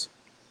Tip was.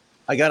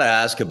 I got to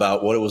ask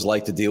about what it was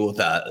like to deal with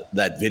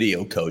that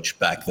video coach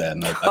back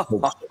then.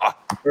 I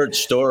heard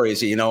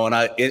stories, you know, and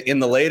in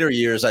the later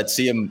years, I'd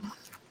see him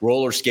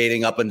roller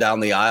skating up and down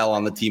the aisle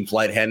on the team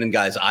flight, handing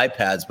guys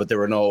iPads, but there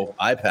were no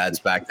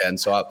iPads back then.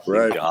 So,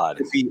 God,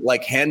 if he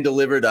like hand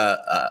delivered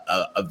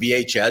a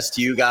VHS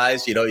to you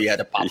guys, you know, you had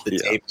to pop the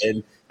tape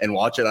in and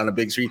watch it on a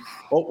big screen.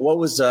 What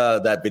was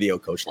that video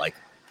coach like?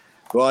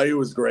 Well, he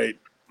was great.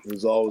 He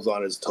was always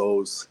on his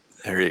toes.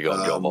 There you go,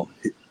 Jovo.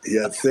 He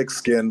had thick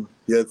skin.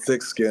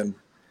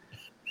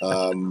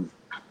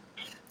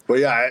 But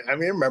yeah, I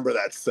mean, remember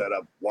that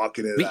setup,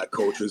 walking into that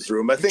coach's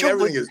room. I think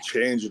everything has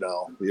changed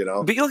now, you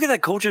know. But you look at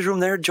that coach's room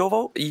there,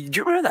 Jovo. Do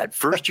you remember that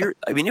first year?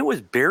 I mean, it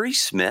was Barry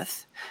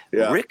Smith,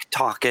 Rick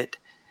Tocchet,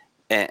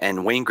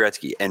 and Wayne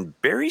Gretzky. And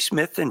Barry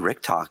Smith and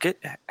Rick Tocchet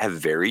have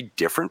very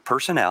different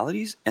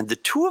personalities, and the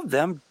two of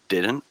them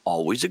didn't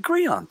always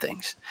agree on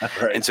things.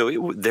 Right. And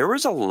so there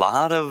was a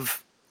lot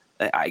of,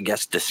 I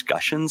guess,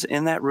 discussions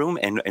in that room.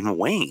 And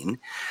Wayne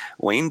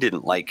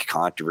didn't like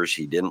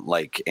controversy. He didn't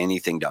like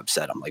anything to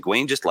upset him. Like,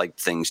 Wayne just liked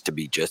things to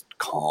be just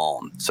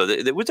calm. So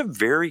it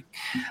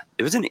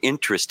was an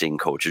interesting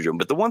coach's room.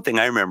 But the one thing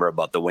I remember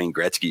about the Wayne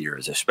Gretzky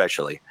years,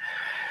 especially,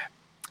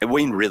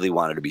 Wayne really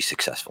wanted to be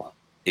successful.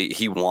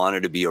 He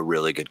wanted to be a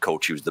really good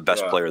coach. He was the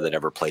best player that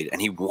ever played.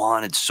 And he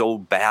wanted so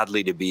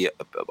badly to be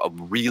a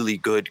really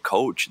good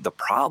coach. The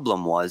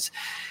problem was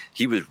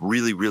he was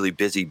really, really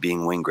busy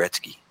being Wayne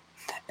Gretzky.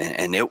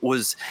 And it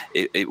was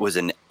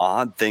an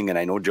odd thing, and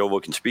I know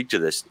Jovo can speak to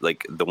this.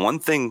 Like, the one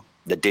thing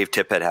that Dave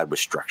Tippett had was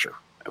structure.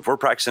 If we're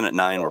practicing at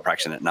 9, we're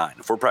practicing at 9.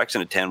 If we're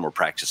practicing at 10, we're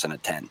practicing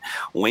at 10.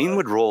 Wayne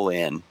would roll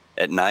in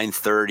at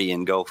 9:30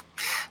 and go,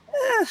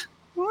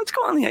 let's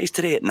go on the ice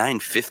today at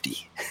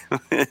 9:50.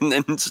 And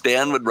then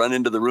Stan would run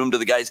into the room to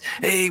the guys,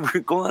 hey, we're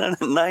going on at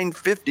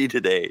 9:50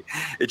 today.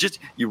 It just,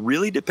 you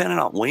really depended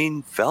on what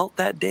Wayne felt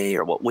that day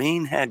or what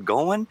Wayne had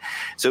going.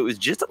 So it was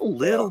just a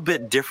little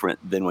bit different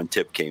than when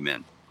Tip came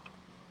in.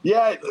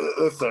 Yeah,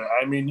 listen,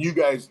 I mean, you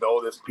guys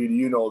know this, Peter.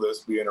 You know this,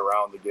 being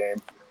around the game.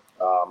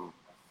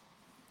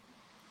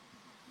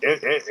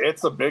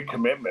 It's a big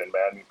commitment,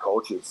 man,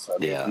 coaches. I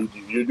mean,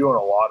 you're doing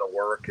a lot of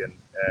work, and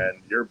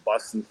you're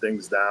busting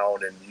things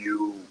down, and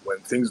when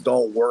things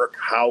don't work,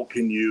 how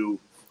can you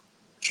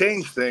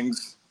change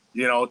things,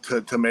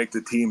 to make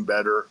the team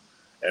better,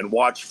 and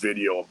watch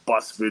video,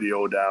 bust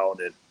video down,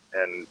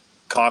 and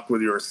talk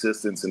with your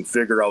assistants and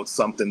figure out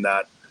something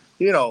that,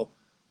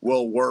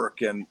 will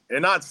work. And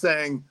not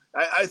saying,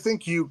 I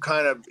think you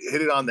kind of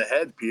hit it on the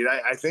head, Pete.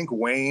 I think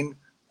Wayne,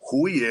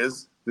 who he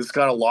is, has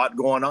got a lot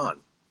going on.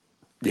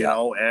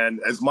 And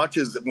as much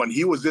as when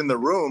he was in the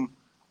room,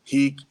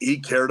 he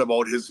cared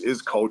about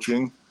his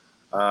coaching.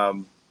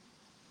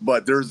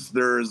 But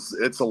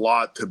it's a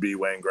lot to be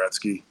Wayne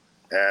Gretzky,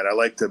 and I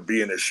like to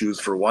be in his shoes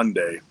for one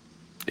day.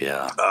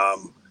 Yeah.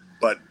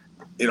 But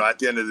at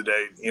the end of the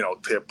day,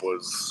 Tip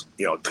was,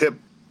 Tip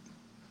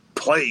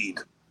played,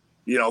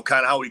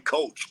 kind of how he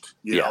coached.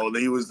 He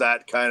was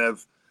that kind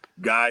of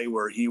guy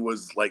where he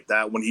was like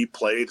that when he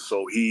played.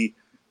 So he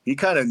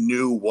kind of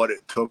knew what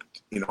it took,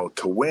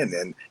 to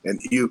win.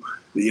 And you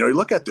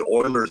look at the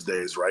Oilers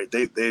days, right?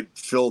 They'd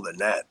fill the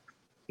net,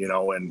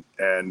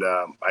 and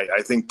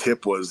I think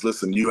Tip was,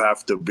 listen, you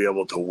have to be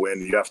able to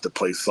win. You have to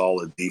play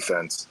solid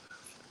defense.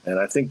 And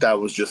I think that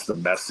was just the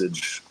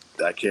message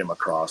that came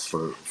across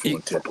for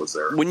when Tip was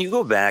there. When you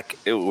go back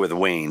with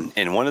Wayne,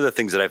 and one of the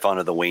things that I found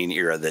in the Wayne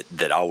era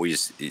that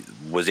always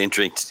was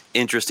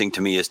interesting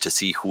to me is to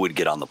see who would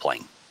get on the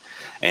plane.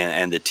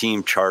 And the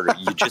team charter,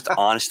 you just,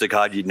 honest to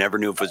God, you never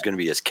knew if it was going to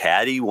be his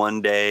caddy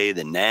one day,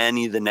 the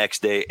nanny the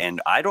next day.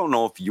 And I don't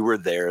know if you were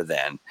there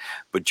then,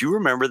 but do you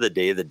remember the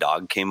day the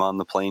dog came on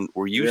the plane?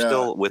 Were you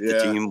still with the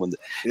team? When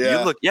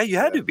you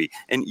had to be.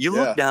 And you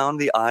look down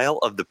the aisle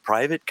of the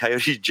private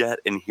Coyote jet,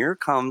 and here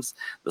comes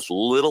this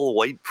little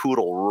white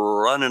poodle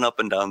running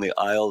up and down the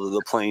aisle of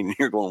the plane. And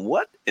you're going,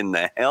 what in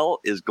the hell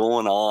is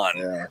going on?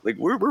 Yeah. Like,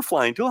 we're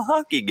flying to a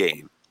hockey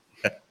game.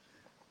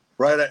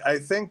 Right.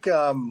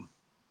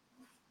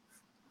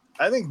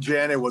 I think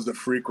Janet was a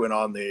frequent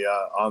on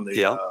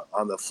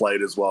the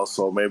flight as well,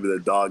 so maybe the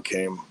dog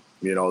came,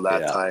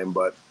 that time.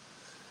 But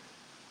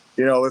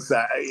it's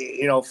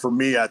that, for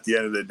me, at the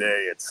end of the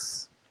day,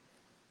 it's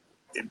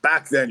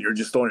back then you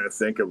just don't even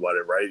think about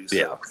it, right?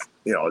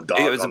 A dog.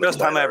 It was the best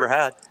time I ever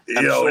had.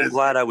 I'm so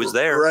glad I was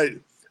there.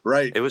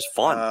 Right. It was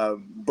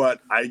fun. But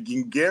I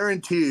can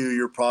guarantee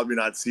you're probably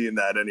not seeing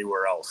that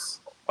anywhere else.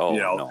 Oh,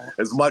 no.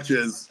 As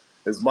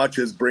much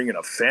as bringing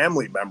a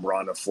family member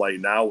on a flight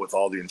now with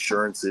all the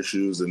insurance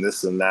issues and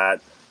this and that,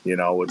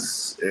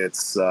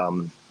 it's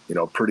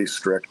pretty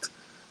strict.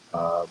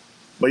 But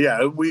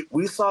yeah,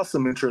 we saw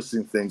some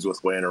interesting things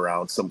with Wayne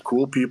around, some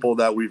cool people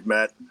that we've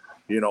met,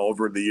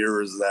 over the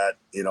years that,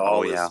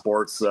 the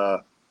sports,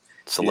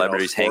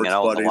 celebrities hanging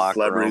out in the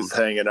locker room.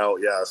 Hanging out,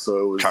 yeah. So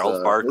it was,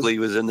 Charles Barkley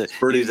was in the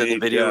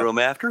video room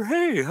after.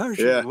 Hey,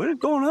 what is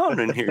going on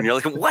in here? And you're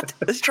like, what?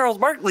 There's Charles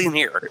Barkley in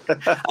here.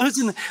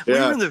 We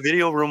were in the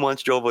video room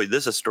once, Jovo.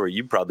 This is a story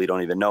you probably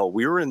don't even know.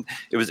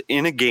 It was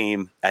in a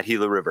game at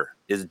Gila River.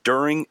 Is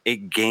during a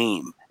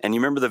game. And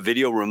you remember the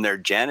video room there,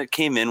 Janet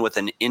came in with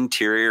an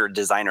interior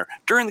designer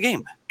during the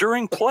game,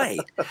 during play.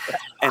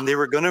 And they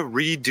were going to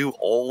redo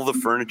all the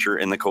furniture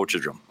in the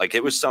coach's room. Like,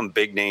 it was some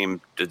big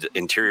name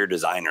interior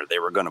designer. They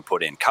were going to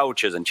put in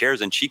couches and chairs.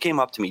 And she came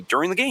up to me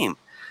during the game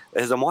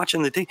as I'm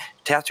watching the thing,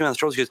 taps me on the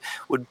shoulder. She goes,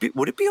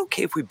 would it be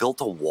okay if we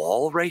built a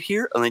wall right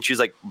here? And then she's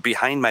like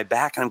behind my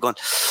back. And I'm going,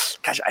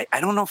 gosh,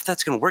 I don't know if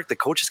that's going to work. The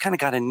coaches kind of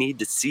got to need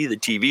to see the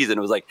TVs. And it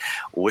was like,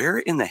 where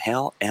in the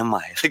hell am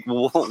I? Like,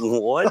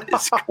 what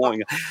is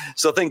going on?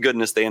 So thank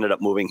goodness they ended up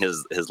moving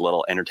his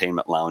little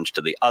entertainment lounge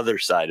to the other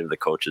side of the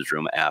coach's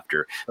room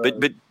after.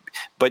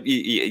 But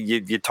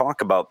you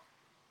talk about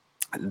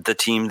the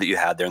team that you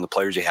had there and the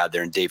players you had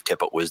there, and Dave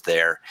Tippett was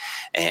there,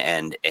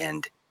 and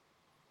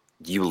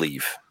you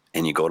leave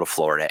and you go to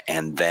Florida,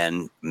 and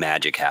then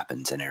magic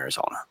happens in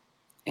Arizona.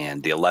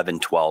 And the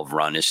 11-12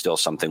 run is still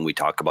something we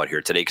talk about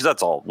here today, because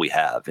that's all we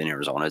have in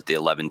Arizona is the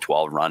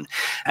 11-12 run.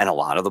 And a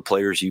lot of the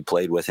players you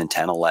played with in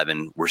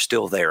 10-11 were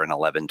still there in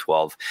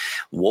 11-12.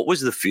 What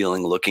was the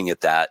feeling looking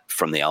at that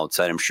from the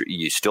outside? I'm sure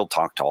you still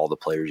talked to all the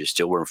players. You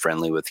still were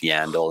friendly with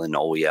Yandel and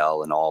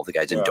OEL and all the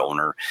guys in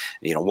Donor.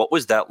 What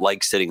was that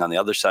like sitting on the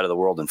other side of the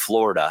world in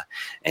Florida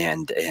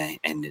and a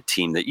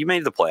team that you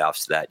made the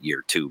playoffs that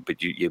year too,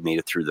 but you made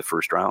it through the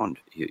first round.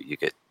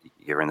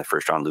 You're in the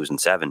first round losing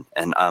 7.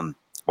 And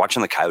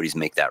watching the Coyotes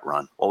make that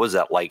run, what was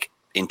that like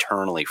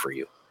internally for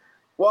you?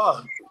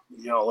 Well,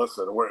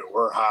 listen,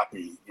 we're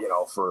happy,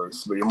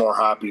 but you're more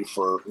happy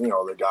for,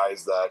 the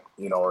guys that,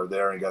 are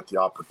there and get the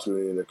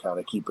opportunity to kind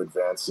of keep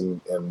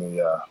advancing in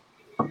the,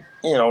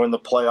 in the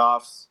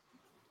playoffs.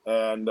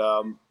 And,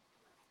 it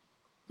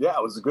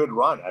was a good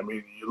run. I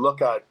mean, you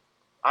look at,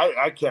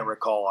 I can't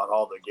recall on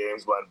all the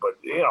games, but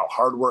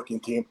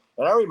hardworking team.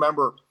 And I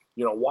remember,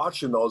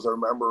 watching those, I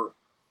remember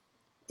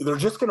they're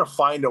just going to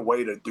find a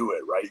way to do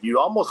it, right? You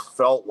almost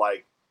felt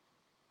like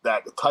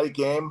that the tight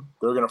game,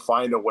 they're going to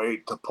find a way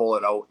to pull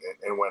it out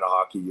and win a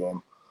hockey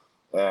game.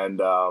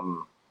 And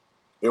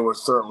it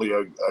was certainly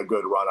a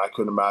good run. I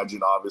couldn't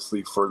imagine,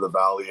 obviously, for the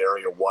Valley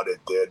area what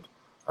it did.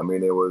 I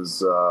mean, it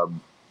was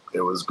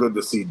good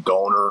to see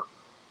Donor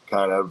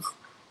kind of,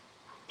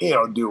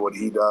 do what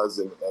he does.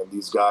 And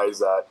these guys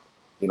that,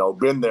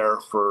 been there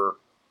for,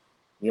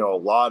 a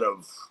lot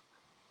of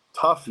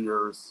tough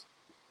years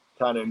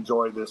kind of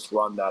enjoy this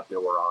run that they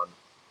were on.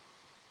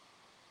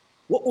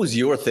 What was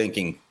your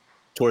thinking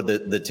toward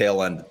the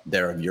tail end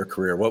there of your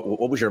career?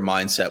 What was your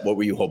mindset? What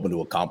were you hoping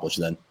to accomplish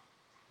then?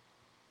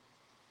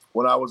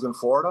 When I was in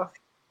Florida?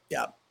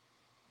 Yeah.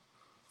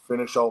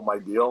 Finish out my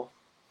deal.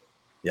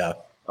 Yeah.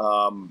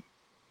 I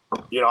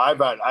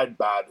had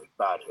bad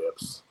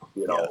hips,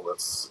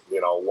 it's,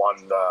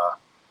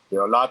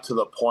 not to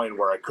the point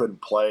where I couldn't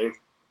play,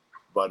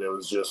 but it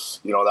was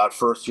just, that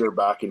first year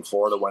back in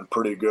Florida went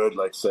pretty good.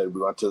 Like I said,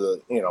 we went to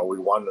the,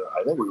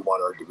 I think we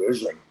won our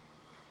division.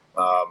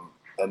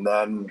 And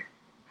then,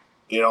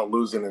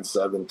 losing in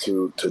 7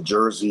 to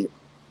Jersey,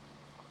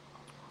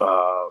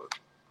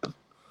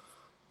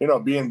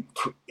 being,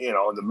 in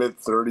the mid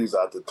 30s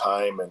at the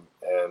time and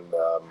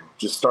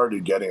just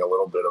started getting a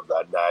little bit of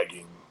that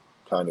nagging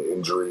kind of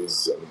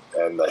injuries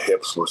and the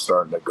hips were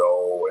starting to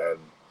go. And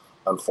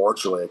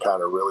unfortunately, it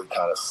really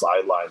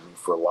sidelined me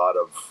for a lot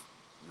of,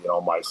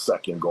 my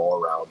second go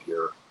around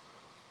here.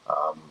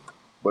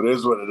 But it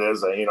is what it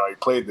is. You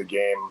played the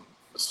game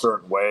a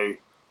certain way.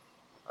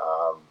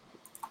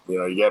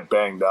 You get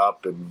banged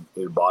up and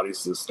your body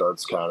just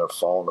starts kind of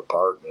falling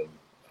apart.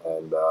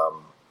 And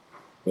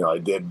I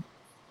did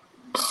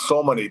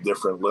so many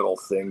different little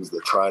things to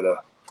try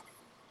to,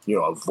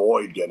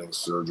 avoid getting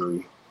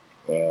surgery.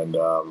 And,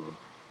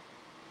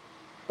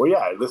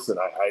 listen,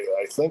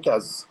 I think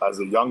as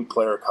a young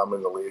player coming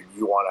in the league,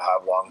 you want to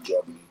have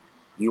longevity.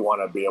 You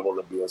want to be able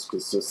to be as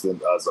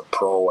consistent as a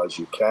pro as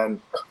you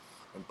can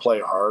and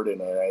play hard.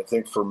 And I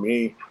think for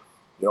me,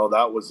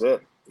 that was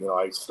it.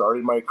 I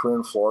started my career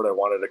in Florida. I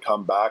wanted to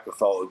come back. I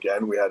felt,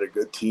 again, we had a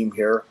good team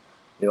here,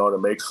 to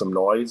make some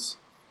noise.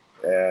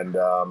 And,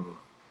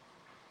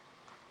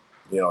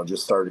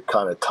 just started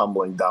kind of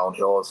tumbling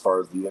downhill as far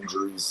as the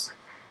injuries.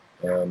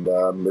 And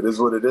it is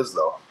what it is,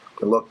 though. I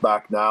can look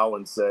back now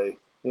and say,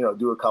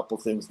 do a couple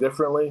things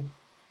differently.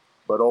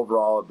 But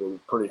overall, I've been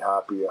pretty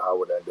happy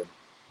how it ended.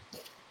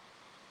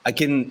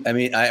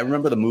 I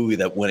remember the movie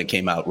that when it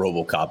came out,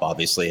 RoboCop,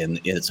 obviously, and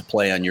it's a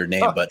play on your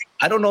name, but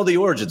I don't know the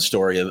origin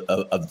story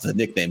of the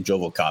nickname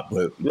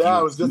JovoCop. Yeah,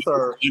 it was just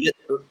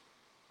it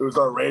was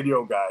our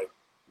radio guy.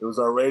 It was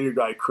our radio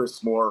guy,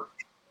 Chris Moore,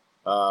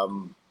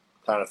 kind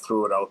of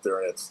threw it out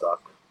there and it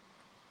stuck.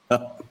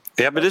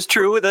 Yeah, but it's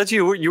true. That's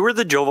you. You were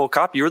the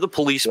JovoCop. You were the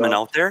policeman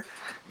out there.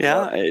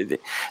 Yeah.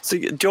 So,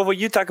 Jovo,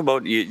 you talk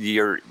about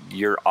your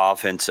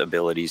offense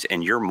abilities,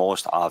 and your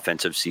most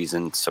offensive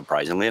season,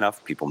 surprisingly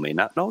enough, people may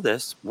not know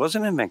this,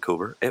 wasn't in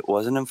Vancouver. It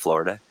wasn't in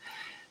Florida.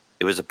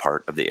 It was a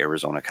part of the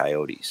Arizona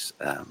Coyotes.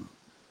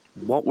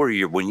 What were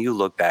when you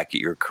look back at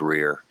your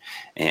career,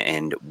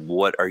 and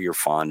what are your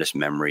fondest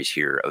memories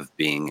here of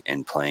being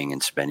and playing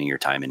and spending your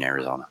time in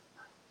Arizona?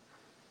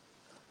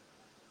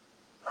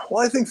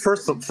 Well, I think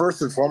first and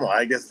foremost,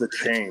 I guess the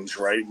change,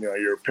 right?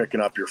 You're picking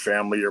up your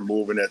family, you're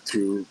moving it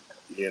to,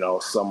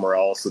 somewhere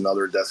else,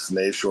 another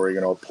destination where you're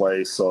going to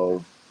play.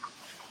 So,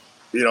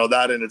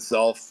 that in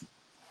itself,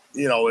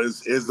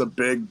 is a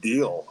big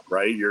deal,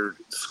 right? Your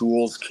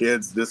schools,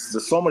 kids,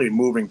 there's so many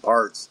moving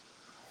parts.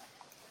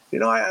 We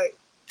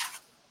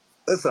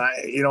missed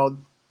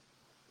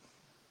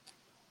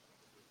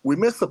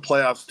the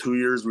playoffs 2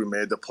 years. We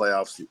made the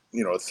playoffs,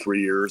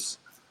 3 years.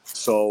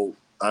 So,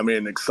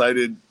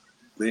 excited.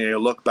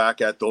 Look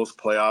back at those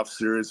playoff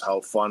series,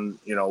 how fun,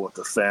 with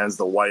the fans,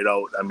 the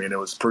whiteout. It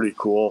was pretty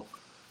cool.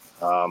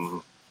 I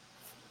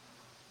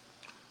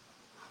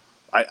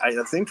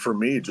think for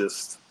me,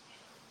 just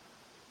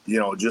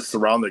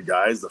around the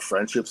guys, the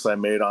friendships I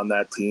made on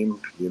that team,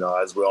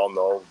 as we all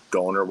know,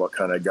 Donor, what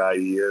kind of guy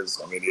he is.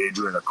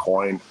 Adrian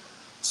Aucoin,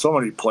 so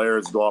many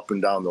players go up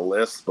and down the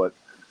list, but,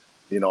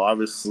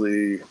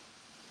 obviously,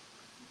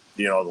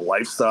 the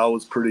lifestyle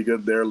was pretty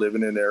good there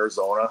living in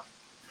Arizona.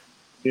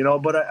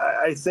 But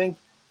I think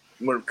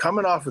we're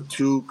coming off of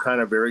 2 kind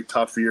of very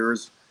tough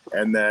years,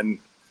 and then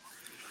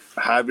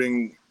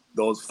having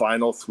those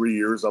final 3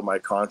 years of my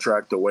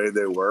contract the way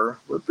they were,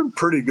 it's been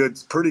pretty good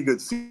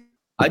season.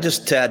 I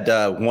just had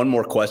one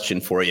more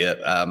question for you.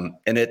 And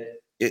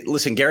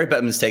listen, Gary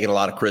Bettman's taken a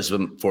lot of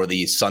criticism for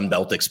the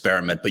Sunbelt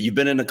experiment, but you've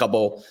been in a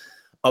couple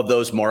of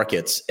those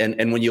markets.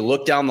 And when you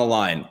look down the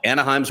line,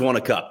 Anaheim's won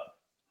a cup,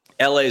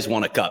 LA's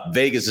won a cup,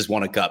 Vegas has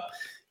won a cup.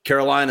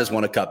 Carolina's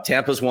won a cup.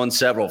 Tampa's won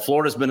several.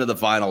 Florida's been to the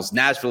finals.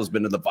 Nashville's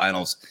been to the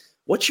finals.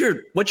 What's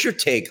your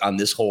take on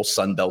this whole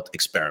Sunbelt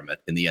experiment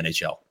in the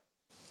NHL?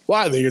 Well,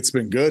 I think it's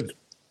been good.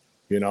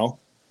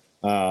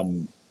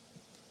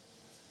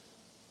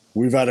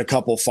 We've had a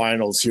couple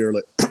finals here,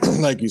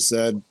 like you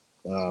said.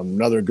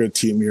 Another good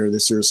team here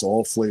this year, so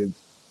hopefully,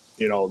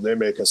 they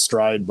make a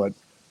stride. But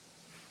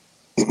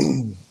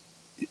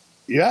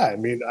yeah, I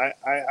mean,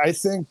 I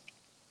think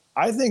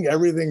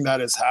everything that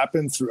has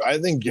happened through. I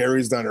think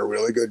Gary's done a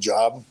really good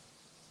job.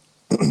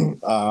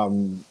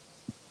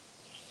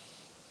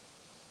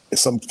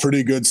 Some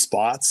pretty good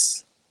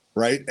spots,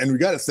 right? And we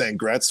got to thank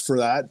Gretz for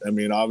that. I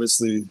mean,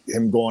 obviously,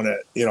 him going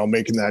to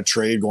making that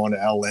trade, going to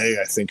LA,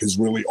 I think has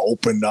really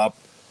opened up.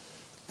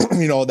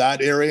 That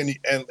area.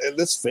 And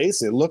let's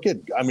face it,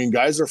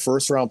 guys are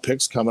first round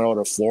picks coming out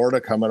of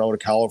Florida, coming out of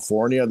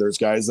California. There's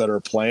guys that are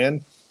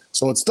playing.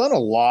 So it's done a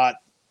lot,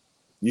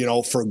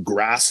 for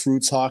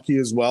grassroots hockey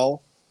as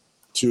well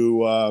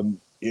to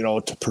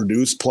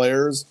produce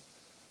players.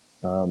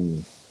 But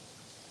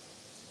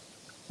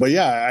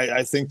yeah,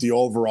 I think the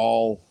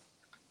overall,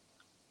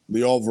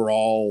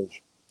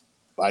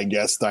 I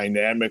guess,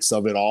 dynamics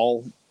of it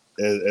all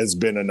has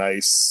been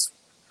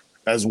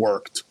has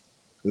worked.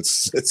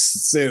 It's to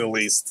say the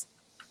least.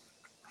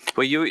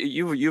 Well,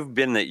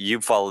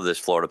 you've followed this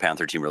Florida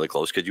Panther team really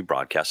close because you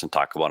broadcast and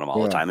talk about them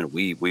all the time, and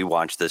we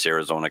watch this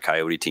Arizona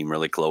Coyote team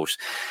really close.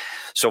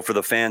 So for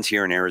the fans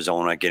here in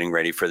Arizona getting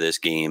ready for this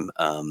game,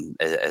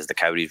 as the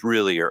Coyotes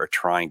really are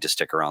trying to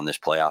stick around this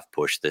playoff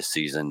push this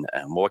season,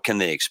 what can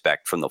they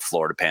expect from the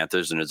Florida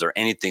Panthers, and is there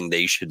anything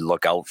they should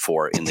look out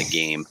for in the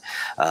game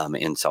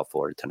in South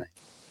Florida tonight?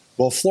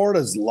 Well,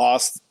 Florida's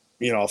lost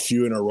a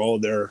few in a row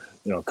there.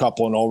 A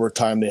couple in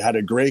overtime. They had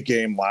a great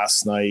game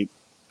last night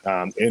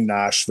in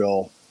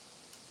Nashville.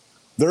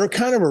 They're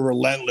kind of a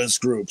relentless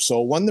group.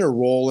 So when they're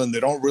rolling, they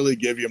don't really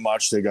give you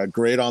much. They got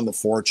great on the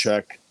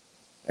forecheck.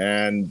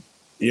 And,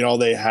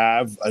 they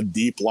have a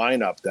deep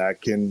lineup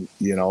that can,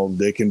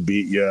 they can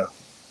beat you,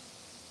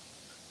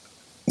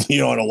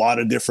 in a lot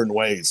of different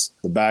ways.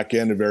 The back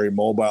end, a very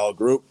mobile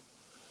group.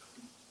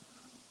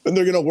 And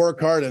they're going to work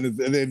hard. And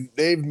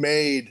they've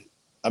made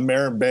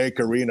Marin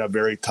Bank Arena a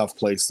very tough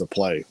place to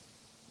play.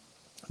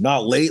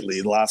 Not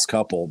lately, the last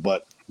couple,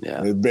 but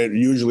they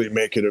usually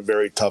make it a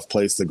very tough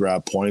place to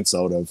grab points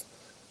out of.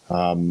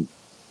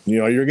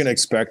 You're going to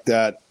expect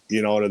that,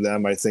 to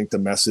them. I think the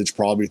message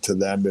probably to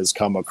them is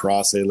come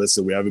across, hey,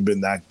 listen, we haven't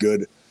been that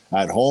good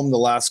at home the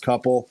last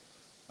couple.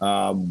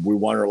 We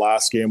won our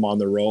last game on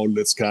the road.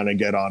 Let's kind of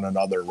get on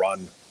another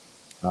run.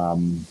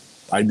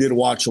 I did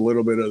watch a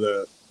little bit of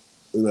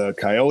the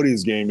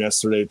Coyotes game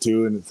yesterday,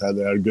 too, and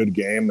they had a good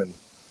game. And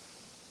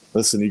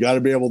listen, you got to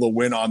be able to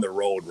win on the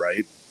road,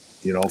 right?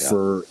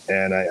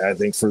 I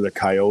think for the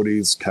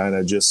Coyotes kind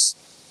of just,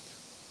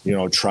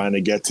 trying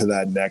to get to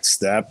that next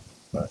step,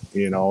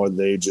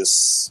 they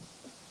just,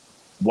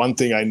 one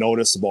thing I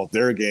noticed about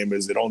their game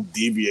is they don't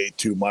deviate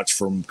too much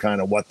from kind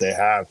of what they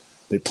have.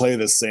 They play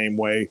the same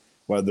way,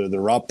 whether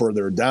they're up or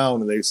they're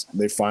down, and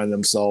they find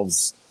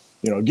themselves,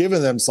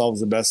 giving themselves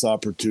the best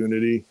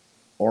opportunity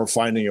or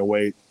finding a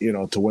way,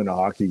 to win a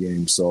hockey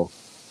game. So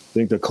I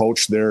think the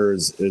coach there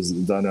has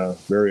done a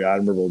very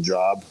admirable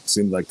job.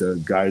 Seems like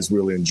the guys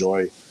really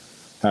enjoy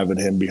having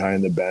him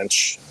behind the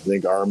bench. I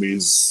think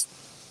Army's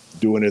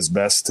doing his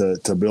best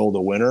to build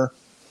a winner.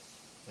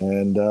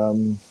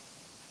 And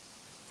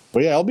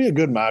but yeah, it'll be a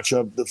good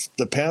matchup.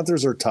 The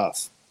Panthers are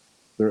tough.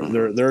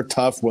 They're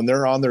tough. When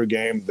they're on their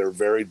game, they're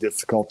very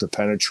difficult to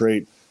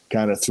penetrate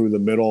kind of through the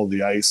middle of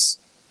the ice.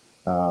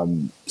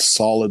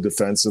 Solid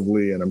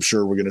defensively, and I'm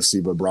sure we're going to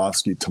see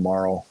Bobrovsky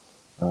tomorrow.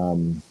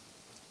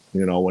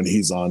 When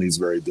he's on, he's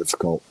very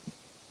difficult.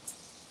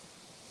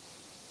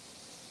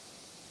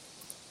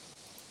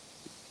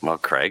 Well,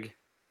 Craig.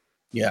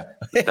 Yeah.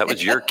 That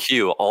was your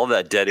cue, all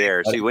that dead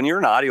air. See, when you're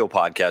an audio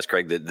podcast,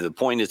 Craig, the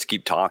point is to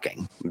keep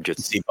talking.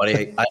 Just see,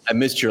 buddy, I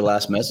missed your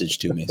last message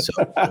to me. So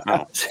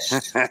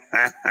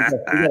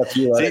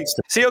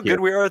see how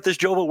good we are at this,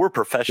 Jovo? We're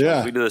professionals.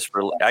 Yeah. We do this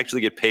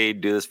actually get paid,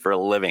 do this for a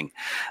living.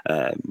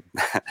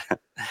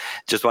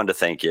 Just wanted to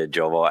thank you,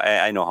 Jovo.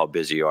 I know how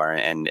busy you are,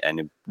 and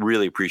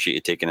really appreciate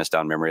you taking us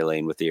down memory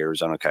lane with the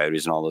Arizona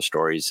Coyotes and all those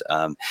stories.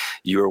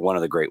 You were one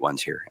of the great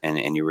ones here,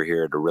 and you were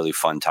here at a really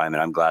fun time,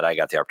 and I'm glad I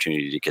got the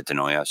opportunity to get to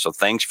know you. So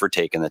thanks for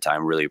taking the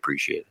time. Really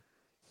appreciate it.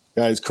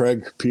 Guys,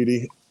 Craig,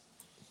 Petey,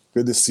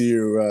 good to see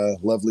your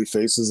lovely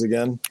faces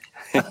again.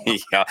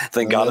 Yeah,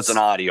 thank God it's an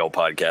audio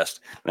podcast.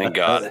 Thank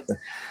God.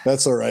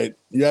 That's all right.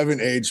 You haven't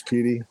aged,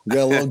 Petey. You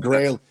got a little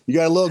gray. You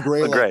got a little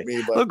gray like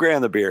me. But a little gray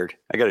on the beard.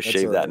 I got to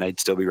shave that, right. and I'd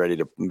still be ready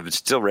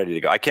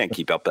to go. I can't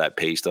keep up that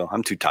pace though.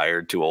 I'm too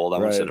tired, too old.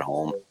 I'm gonna sit at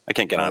home. I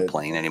can't get on a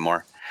plane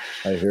anymore.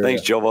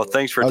 Thanks, Jovo.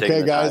 Thanks for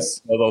taking the guys.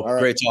 time. Jovo,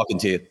 great talking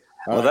to you.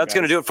 Well, that's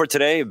going to do it for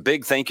today. A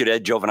big thank you to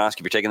Ed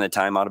Jovanovski for taking the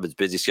time out of his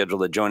busy schedule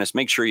to join us.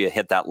 Make sure you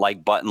hit that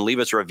like button, leave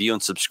us a review,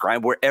 and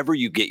subscribe wherever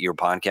you get your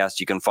podcasts.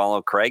 You can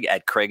follow Craig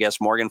at Craig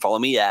S. Morgan. Follow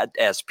me at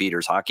S.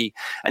 Peters Hockey.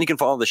 And you can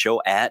follow the show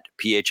at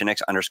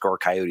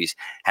PHNX_Coyotes.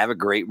 Have a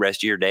great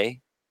rest of your day,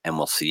 and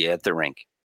we'll see you at the rink.